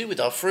what we do with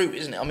our fruit,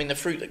 isn't it? I mean, the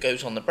fruit that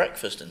goes on the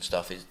breakfast and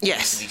stuff is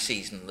usually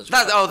seasonal as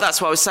well.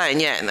 That's what I was saying,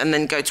 yeah. And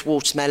then go to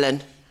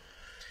watermelon.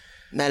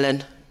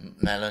 Melon,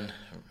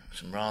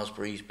 some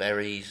raspberries,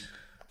 berries.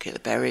 Get the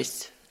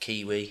berries.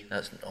 Kiwi,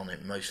 that's on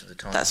it most of the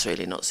time. That's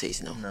really not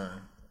seasonal. No.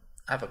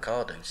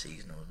 Avocado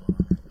seasonal as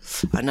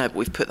well. I know, but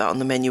we've put that on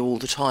the menu all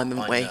the time,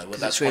 haven't we?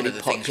 Because it's really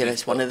popular.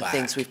 It's one of the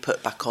things we've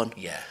put back on.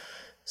 Yeah.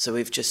 So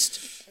we've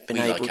just been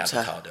able to... We like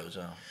avocado as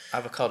well.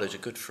 Avocado's a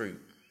good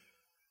fruit.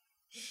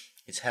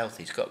 It's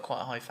healthy. It's got quite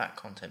a high fat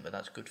content, but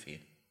that's good for you.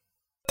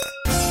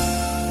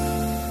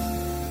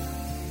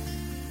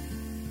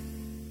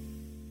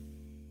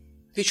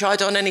 Have you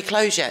tried on any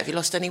clothes yet? Have you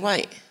lost any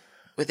weight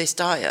with this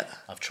diet?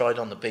 I've tried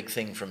on the big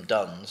thing from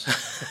Dunn's.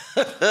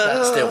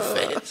 That still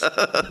fits.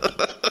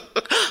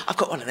 I've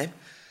got one of them.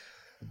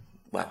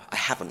 Well, I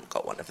haven't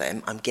got one of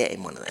them. I'm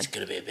getting one of them. It's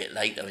going to be a bit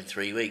late, though, in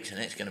 3 weeks, and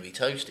it's going to be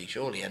toasty,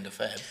 surely, end of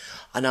Feb.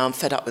 I know, I'm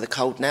fed up with the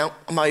cold now.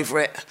 I'm over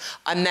it.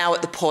 I'm now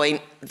at the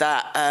point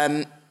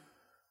that...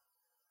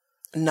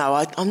 No,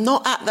 I'm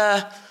not at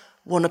the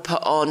want to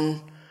put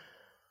on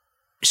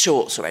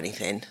shorts or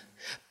anything,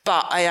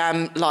 but I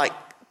am like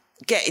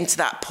getting to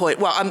that point.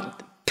 Well, I'm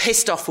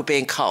pissed off with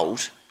being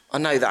cold. I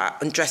know that.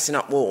 And dressing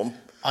up warm.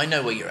 I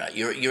know where you're at.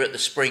 You're at the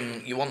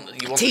spring. You want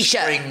the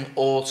spring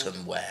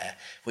autumn wear,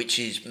 which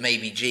is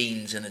maybe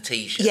jeans and a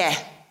t-shirt. Yeah.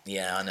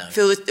 Yeah, I know.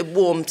 Feel the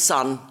warm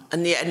sun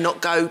and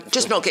not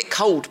get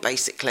cold,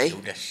 basically.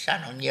 Feel the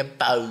sun on your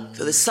bones.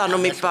 Feel the sun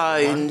on my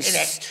bones.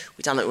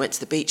 We went to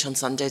the beach on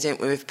Sunday, didn't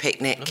we, with a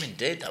picnic? Blooming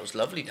did. That was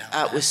lovely down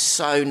there. It was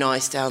so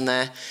nice down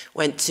there.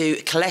 Went to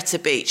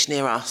Coletta Beach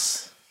near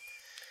us.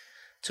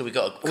 So we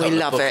got a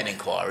couple of booking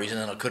inquiries,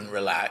 and then I couldn't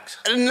relax.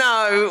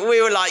 No,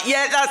 we were like,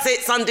 yeah, that's it.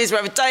 Sundays, we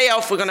have a day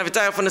off. We're going to have a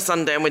day off on a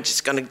Sunday, and we're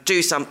just going to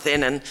do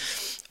something. And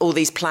all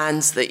these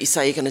plans that you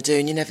say you're going to do,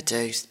 and you never do.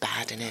 It's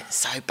bad, isn't it?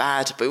 So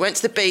bad. But we went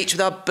to the beach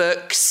with our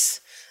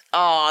books.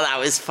 Oh, that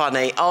was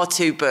funny. Our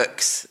 2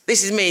 books.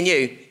 This is me and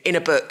you in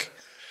a book.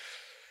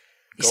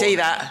 You see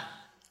that?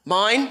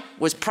 Mine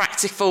was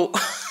practical.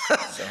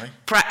 Sorry?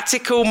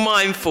 Practical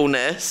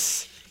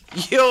mindfulness.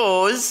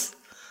 Yours...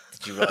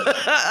 Did you write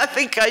that? I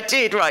think I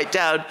did write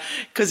down,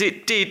 because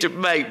it did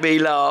make me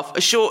laugh. A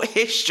short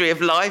history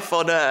of life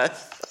on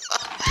Earth.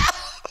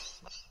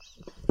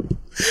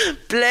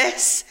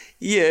 Bless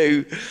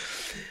you.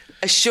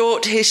 A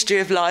short history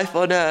of life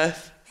on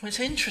Earth. Well, it's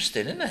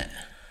interesting, isn't it?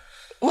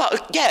 Well,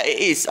 yeah, it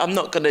is. I'm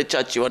not going to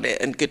judge you on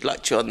it, and good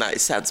luck to you on that.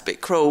 It sounds a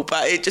bit cruel,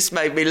 but it just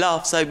made me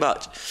laugh so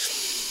much.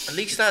 At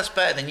least that's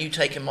better than you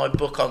taking my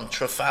book on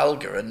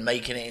Trafalgar and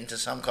making it into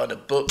some kind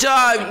of book.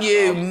 Don't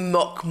you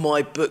mock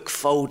my book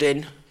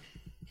folding.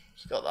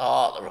 It's got the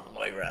heart the wrong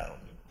way round.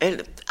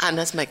 And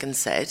as Megan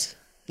said,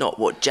 not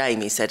what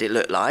Jamie said it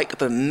looked like,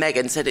 but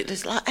Megan said it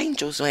looks like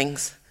angel's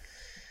wings.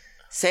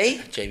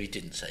 See? Jamie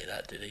didn't say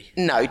that, did he?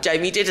 No,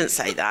 Jamie didn't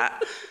say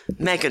that.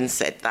 Megan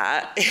said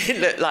that. It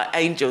looked like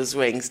angel's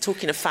wings.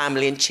 Talking of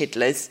family and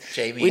chidlers,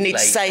 Jamie we need to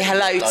say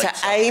hello to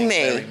Amy.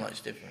 Very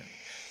much different.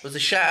 Was a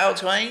shout out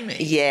to Amy?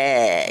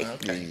 Yeah,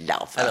 okay.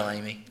 Love her. Hello,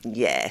 Amy.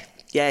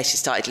 Yeah, she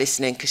started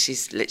listening because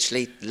she's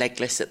literally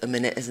legless at the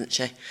minute, isn't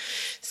she?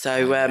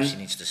 So she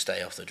needs to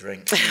stay off the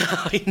drink.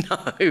 I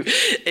know.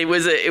 It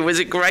was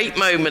a great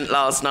moment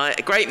last night.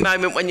 A great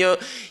moment when you're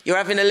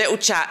having a little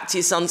chat to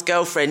your son's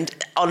girlfriend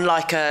on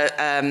like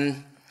a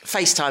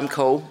FaceTime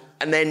call,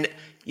 and then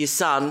your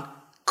son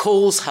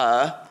calls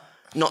her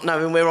not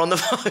knowing we're on the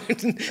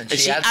phone. And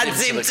she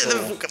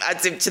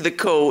adds him to the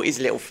call. His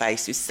little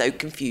face was so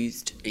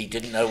confused. He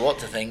didn't know what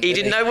to think. He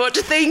didn't know what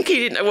to think. He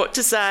didn't know what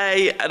to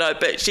say. And I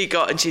bet she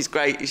got, and she's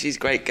great. She's a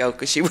great girl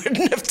because she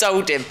wouldn't have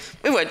told him.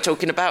 We weren't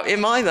talking about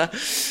him either.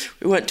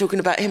 We weren't talking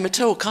about him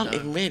at all. Can't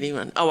even really.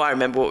 Oh, I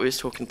remember what we was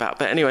talking about.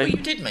 But anyway. Well, you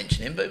did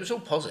mention him, but it was all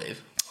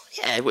positive.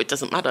 Yeah, it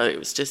doesn't matter.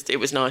 It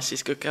was nice.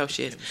 She's a good girl,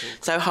 she is.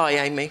 So, hi,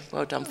 Amy.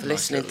 Well done for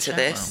listening to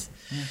this. Wow.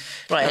 Yeah.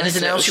 Right,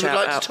 anything else you would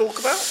like to talk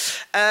about?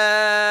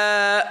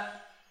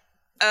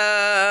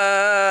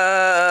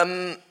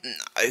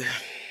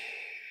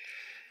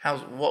 No.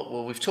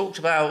 What we've talked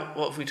about?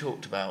 What have we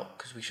talked about?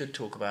 Because we should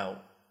talk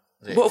about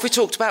this. What have we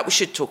talked about? We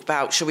should talk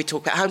about. Shall we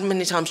talk about? How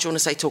many times do you want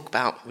to say talk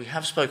about? We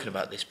have spoken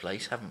about this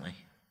place, haven't we?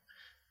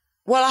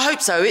 Well, I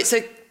hope so. It's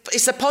a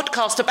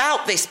podcast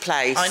about this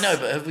place. I know,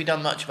 but have we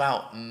done much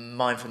about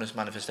mindfulness,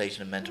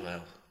 manifestation and mental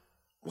health?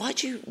 Why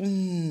do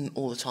you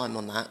all the time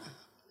on that?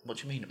 What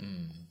do you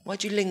mean, Why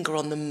do you linger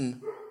on the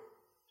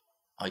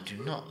I do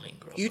not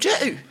linger on You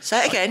do.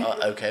 Say it again.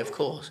 Okay, of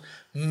course.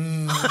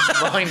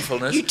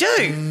 Mindfulness. You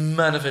do.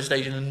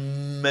 Manifestation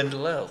and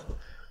mental health.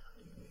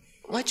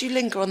 Why do you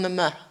linger on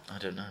the I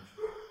don't know.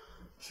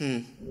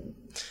 And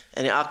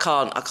I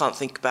can't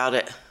think about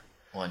it.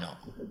 Why not?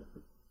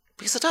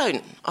 Because I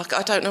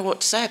don't know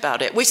what to say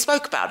about it. We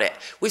spoke about it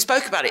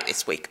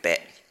this week a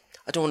bit.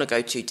 I don't want to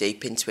go too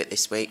deep into it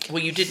this week.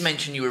 Well, you did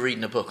mention you were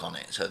reading a book on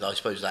it, so I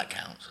suppose that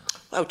counts.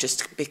 Well,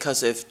 just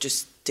because of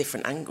just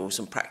different angles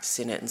and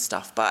practicing it and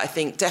stuff. But I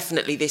think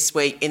definitely this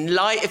week, in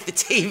light of the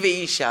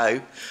TV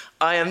show,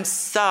 I am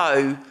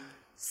so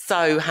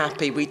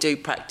happy we do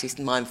practice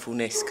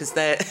mindfulness, because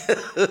there's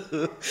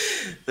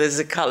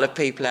a couple of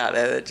people out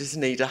there that just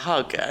need a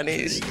hug, and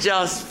it's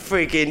just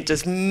frigging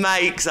just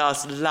makes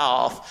us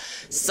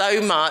laugh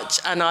so much.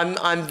 And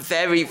I'm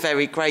very,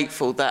 very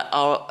grateful that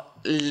our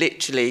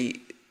literally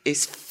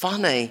is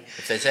funny.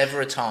 If there's ever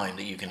a time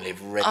that you can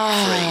live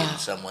rent-free in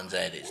someone's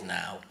head, it's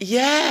now.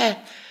 Yeah.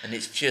 And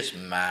it's just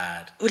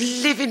mad. We're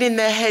living in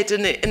their head,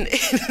 and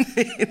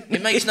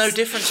it makes no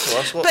difference to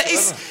us whatsoever. But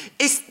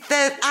it's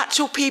there are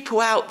actual people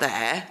out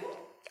there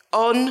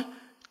on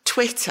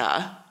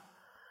Twitter,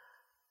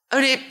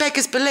 and it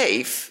beggars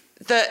belief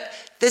that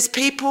there's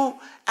people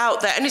out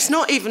there, and it's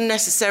not even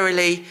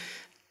necessarily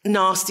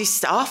nasty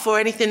stuff or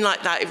anything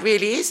like that. It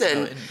really isn't.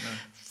 No, it isn't, no.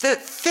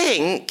 That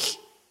think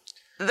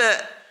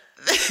that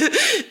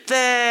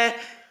their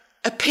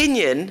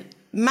opinion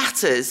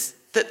matters,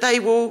 that they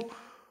will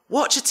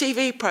watch a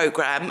TV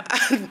programme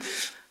and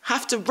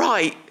have to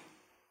write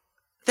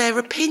their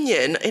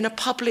opinion in a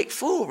public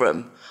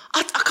forum.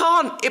 I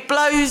can't. It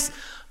blows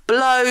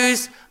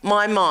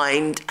my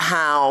mind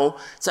how...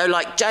 So,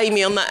 like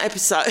Jamie on that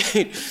episode,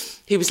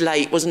 he was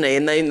late, wasn't he?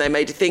 And then they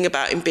made a thing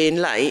about him being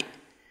late.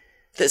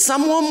 That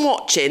someone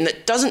watching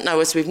that doesn't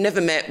know us, we've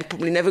never met, we're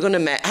probably never going to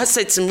meet, has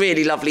said some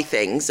really lovely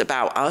things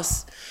about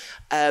us.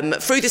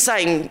 Through the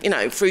same,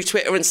 through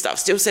Twitter and stuff,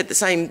 still said the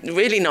same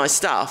really nice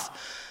stuff.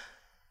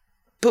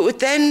 But would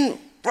then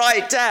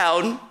write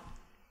down,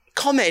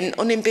 comment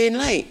on him being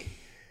late.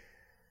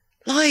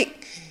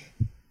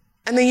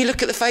 And then you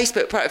look at the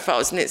Facebook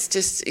profiles and it's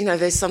just,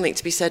 there's something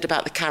to be said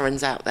about the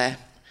Karens out there.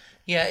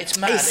 Yeah, it's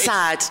mad. It's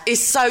sad.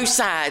 It's so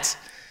sad.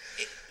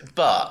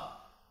 But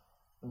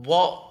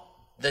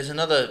there's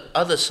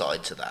other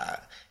side to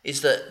that,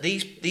 is that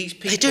these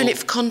people... They're doing it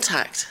for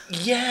contact.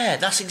 Yeah,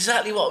 that's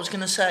exactly what I was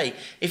going to say.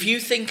 If you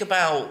think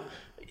about,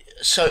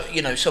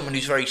 someone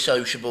who's very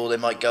sociable, they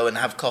might go and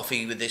have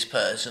coffee with this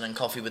person and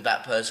coffee with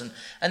that person,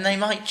 and they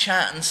might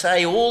chat and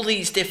say all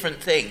these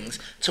different things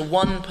to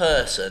one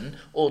person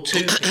or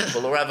two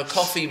people, or have a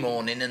coffee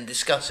morning and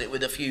discuss it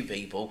with a few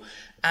people,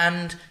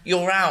 and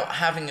you're out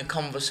having a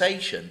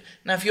conversation.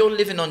 Now, if you're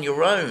living on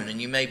your own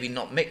and you maybe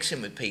not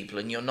mixing with people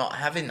and you're not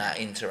having that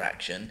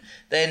interaction,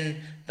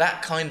 then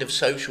that kind of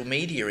social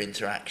media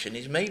interaction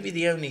is maybe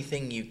the only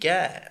thing you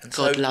get. And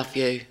God love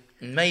you.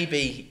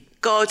 Maybe...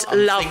 God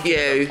love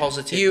you.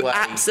 You way.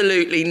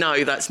 Absolutely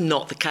know that's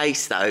not the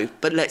case, though,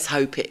 but let's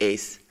hope it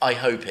is. I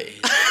hope it is.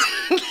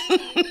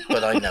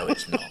 But I know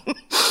it's not.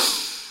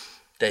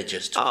 They're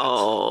just...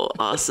 Oh,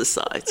 our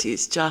society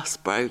is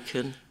just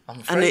broken.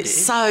 And it's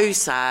so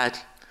sad.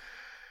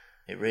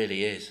 It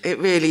really is. It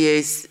really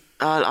is.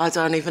 I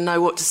don't even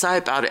know what to say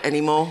about it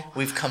anymore.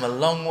 We've come a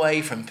long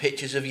way from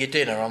pictures of your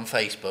dinner on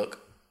Facebook.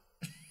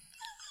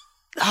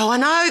 Oh, I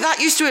know. That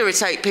used to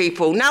irritate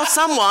people. Now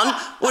someone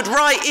would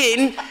write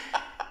in...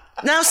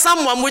 Now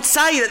someone would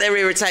say that they're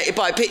irritated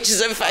by pictures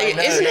of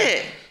Facebook, isn't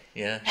it?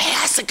 Yeah. Hey,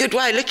 that's a good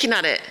way of looking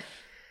at it.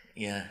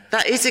 Yeah.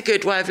 That is a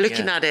good way of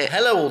looking at it.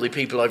 Hello, all the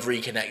people I've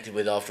reconnected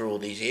with after all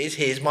these years.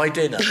 Here's my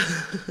dinner.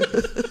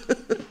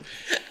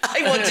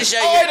 I want to show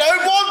you. I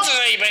don't want to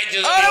see pictures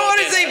of I don't want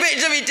to see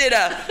pictures of your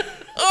dinner.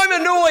 I'm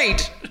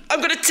annoyed.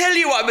 I'm going to tell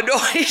you I'm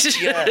annoyed.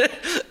 Yeah.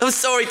 I'm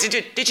sorry. Did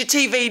your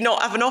TV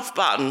not have an off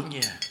button?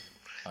 Yeah.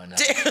 I know.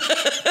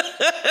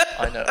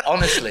 I know.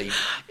 Honestly,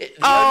 if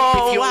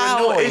you're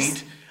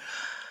annoyed...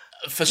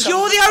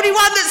 You're the only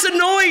one that's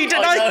annoyed,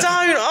 and I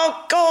don't.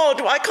 Oh, God.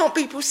 God, why can't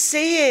people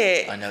see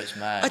it? I know, it's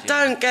mad. I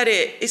don't get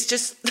it. It's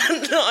just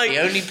like...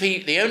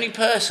 The only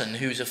person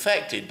who's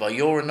affected by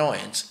your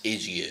annoyance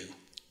is you.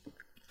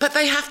 But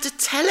they have to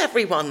tell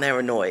everyone they're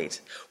annoyed.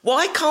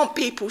 Why can't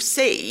people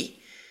see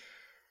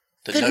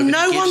that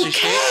no one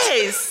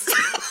cares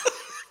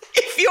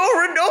if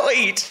you're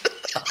annoyed?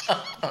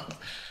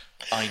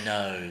 I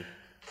know.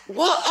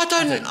 What? I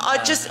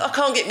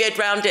can't get my head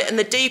around it. And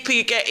the deeper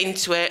you get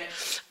into it,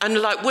 and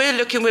like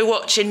we're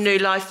watching New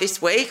Life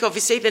this week,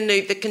 obviously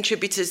the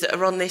contributors that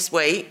are on this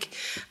week,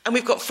 and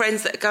we've got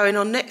friends that are going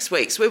on next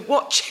week. So we're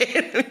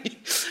watching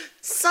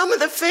some of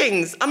the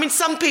things. I mean,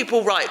 some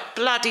people write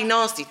bloody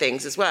nasty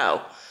things as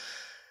well.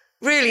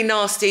 Really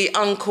nasty,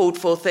 uncalled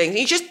for things.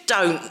 You just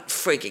don't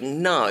frigging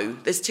know.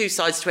 There's two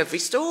sides to every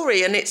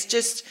story, and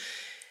it's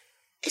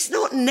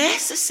not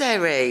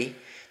necessary.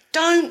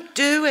 Don't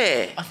do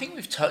it. I think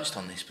we've touched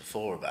on this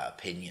before about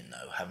opinion,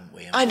 though, haven't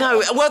we? I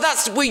know.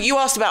 Well, you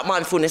asked about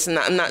mindfulness and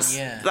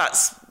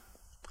that's.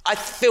 I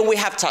feel we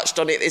have touched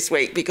on it this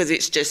week because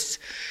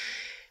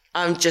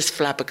I'm just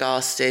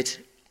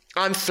flabbergasted.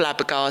 I'm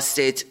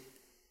flabbergasted.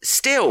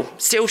 Still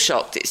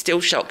shocked. It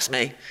still shocks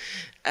me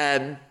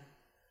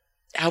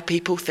how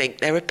people think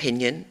their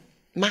opinion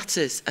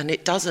matters, and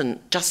it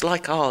doesn't. Just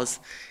like ours,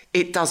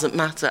 it doesn't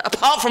matter.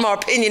 Apart from our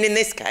opinion in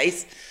this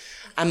case.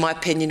 And my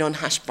opinion on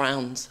hash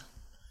browns.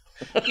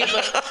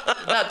 Yeah,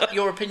 but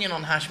your opinion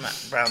on hash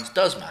browns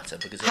does matter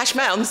because hash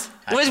mounds.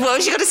 What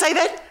was you going to say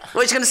then?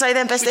 What was you going to say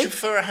then, Bestie? Would you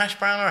prefer a hash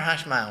brown or a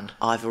hash mound?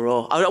 Either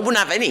or. I wouldn't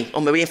have any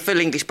on my full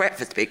English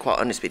breakfast, to be quite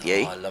honest with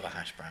you. Oh, I love a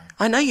hash brown.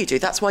 I know you do.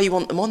 That's why you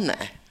want them on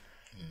there.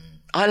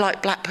 I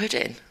like black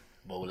pudding.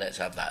 Well, let's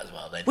have that as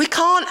well then. We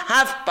can't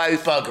have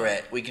both. Bugger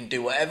it. We can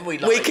do whatever we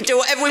like. We can do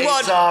whatever we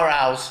want. It's our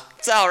house.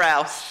 It's our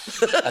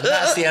house. And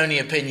that's the only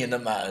opinion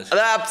that matters.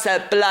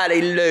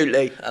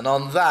 Absolutely. And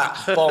on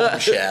that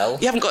bombshell...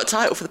 You haven't got a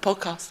title for the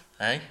podcast.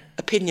 Eh?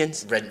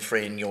 Opinions.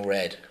 Rent-free in your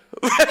head.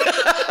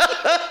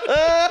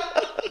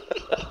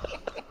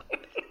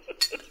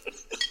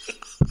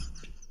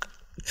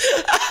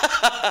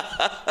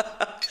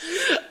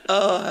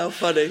 Oh, how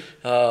funny.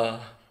 Do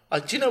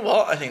you know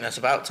what? I think that's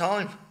about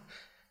time.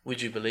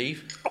 Would you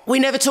believe? We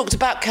never talked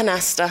about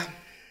canasta.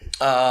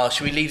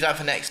 Should we leave that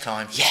for next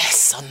time?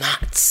 Yes, on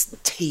that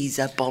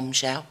teaser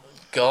bombshell.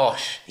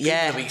 Gosh.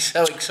 Yeah. People will be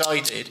so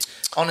excited.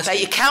 Honestly. So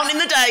you're counting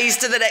the days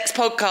to the next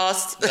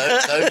podcast.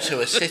 Those who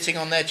are sitting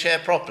on their chair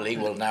properly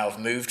will now have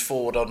moved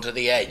forward onto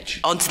the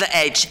edge. Onto the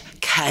edge.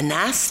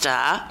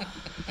 Canasta.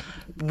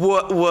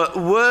 Whoa.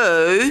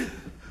 Well,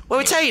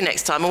 we'll tell you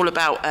next time all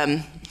about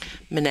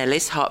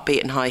Manelli's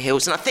Heartbeat and High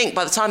Heels. And I think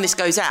by the time this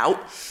goes out,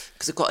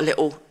 because I've got a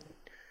little.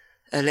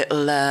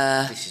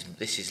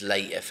 This is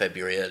late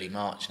February, early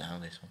March now.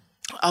 This one.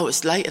 Oh,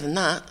 it's later than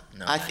that.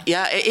 No.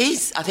 Yeah, it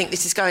is. I think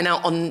this is going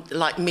out on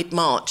like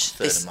mid-March.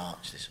 3rd of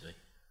March. This week.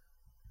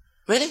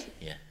 Really?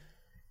 Yeah.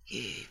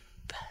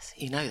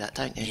 You know that,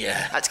 don't you?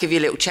 Yeah. I had to give you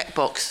a little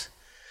checkbox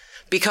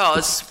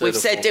because we've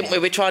said, didn't we?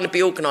 We're trying to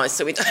be organised,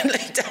 so we don't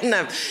lay down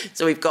them.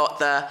 So we've got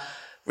the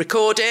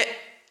record it,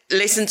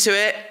 listen to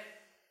it,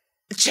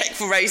 check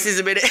for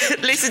racism in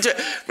it, listen to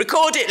it,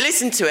 record it,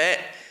 listen to it.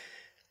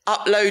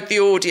 Upload the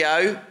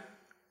audio,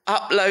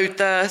 upload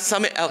the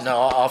something else.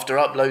 No, after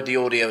upload the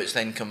audio, it's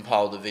then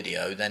compile the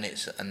video, then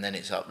it's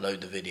upload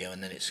the video,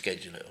 and then it's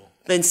schedule it all.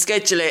 Then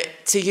schedule it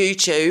to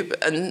YouTube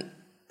and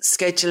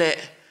schedule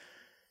it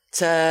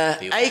to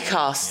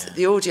Acast,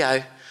 the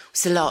audio.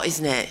 It's a lot,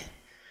 isn't it?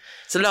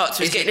 It's a lot.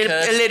 So it's getting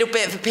a little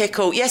bit of a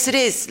pickle. Yes, it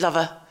is,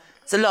 lover.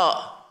 It's a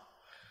lot.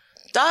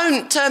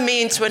 Don't turn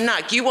me into a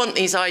nag. You want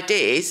these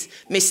ideas,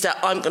 Mr.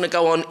 I'm going to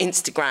go on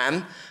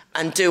Instagram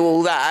and do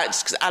all that,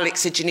 just because Alex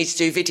said you need to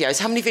do videos.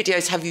 How many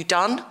videos have you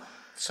done?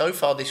 So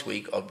far this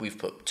week, we've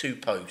put 2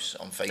 posts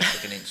on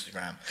Facebook and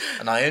Instagram,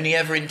 and I only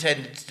ever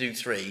intended to do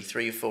 3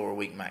 or 4 a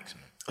week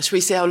maximum. Should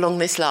we see how long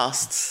this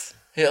lasts?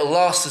 It'll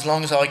last as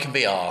long as I can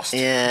be asked.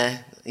 Yeah.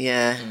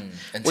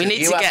 We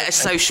need to get a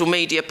social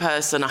media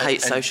person. I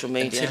hate social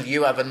media. Until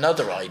you have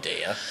another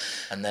idea,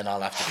 and then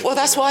I'll have to do it. Well,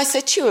 that's why I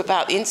said to you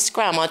about the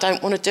Instagram. I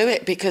don't want to do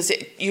it because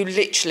you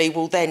literally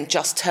will then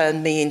just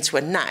turn me into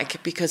a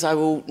nag because I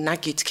will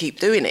nag you to keep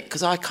doing it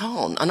because I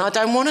can't and I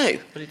don't want to.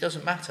 But it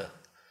doesn't matter.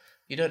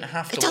 You don't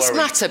have to worry. It does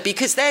matter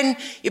because then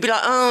you'll be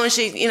like, oh,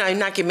 she's,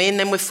 nagging me and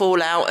then we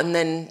fall out and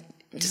then...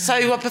 So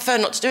I prefer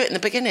not to do it in the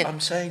beginning. I'm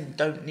saying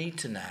don't need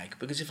to nag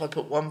because if I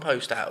put 1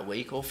 post out a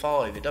week or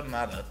 5, it doesn't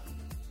matter.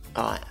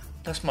 All right.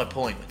 That's my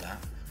point with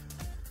that.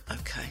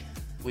 Okay.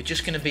 We're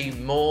just going to be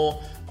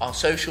more... Our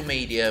social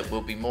media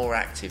will be more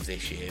active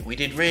this year. We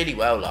did really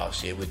well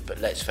last year, but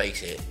let's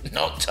face it,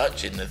 not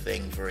touching the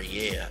thing for a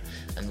year.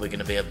 And we're going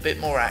to be a bit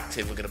more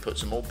active. We're going to put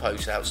some more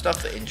posts out,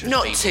 stuff that interests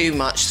people. Not too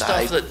much, though.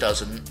 Stuff that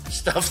doesn't.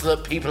 Stuff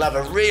that people have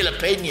a real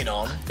opinion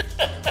on.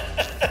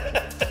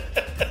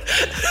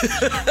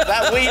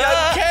 That we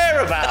don't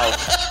care about.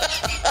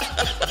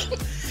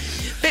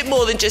 Bit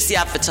more than just the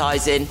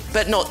advertising,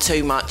 but not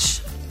too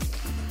much.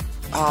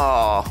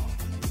 Oh.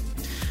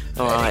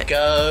 All right. Let it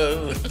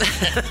go.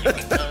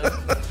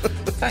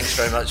 Thanks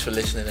very much for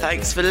listening.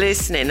 Thanks for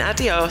listening.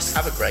 Adios.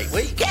 Have a great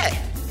week. Yeah.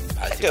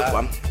 A good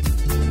one.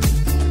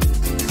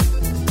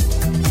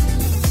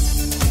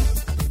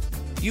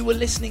 You were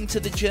listening to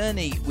The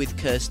Journey with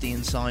Kirsty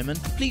and Simon.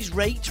 Please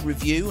rate,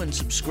 review and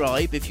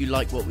subscribe if you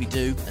like what we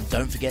do. And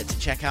don't forget to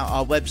check out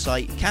our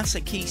website,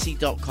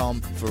 casakisi.com,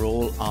 for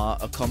all our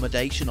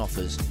accommodation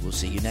offers. We'll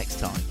see you next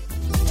time.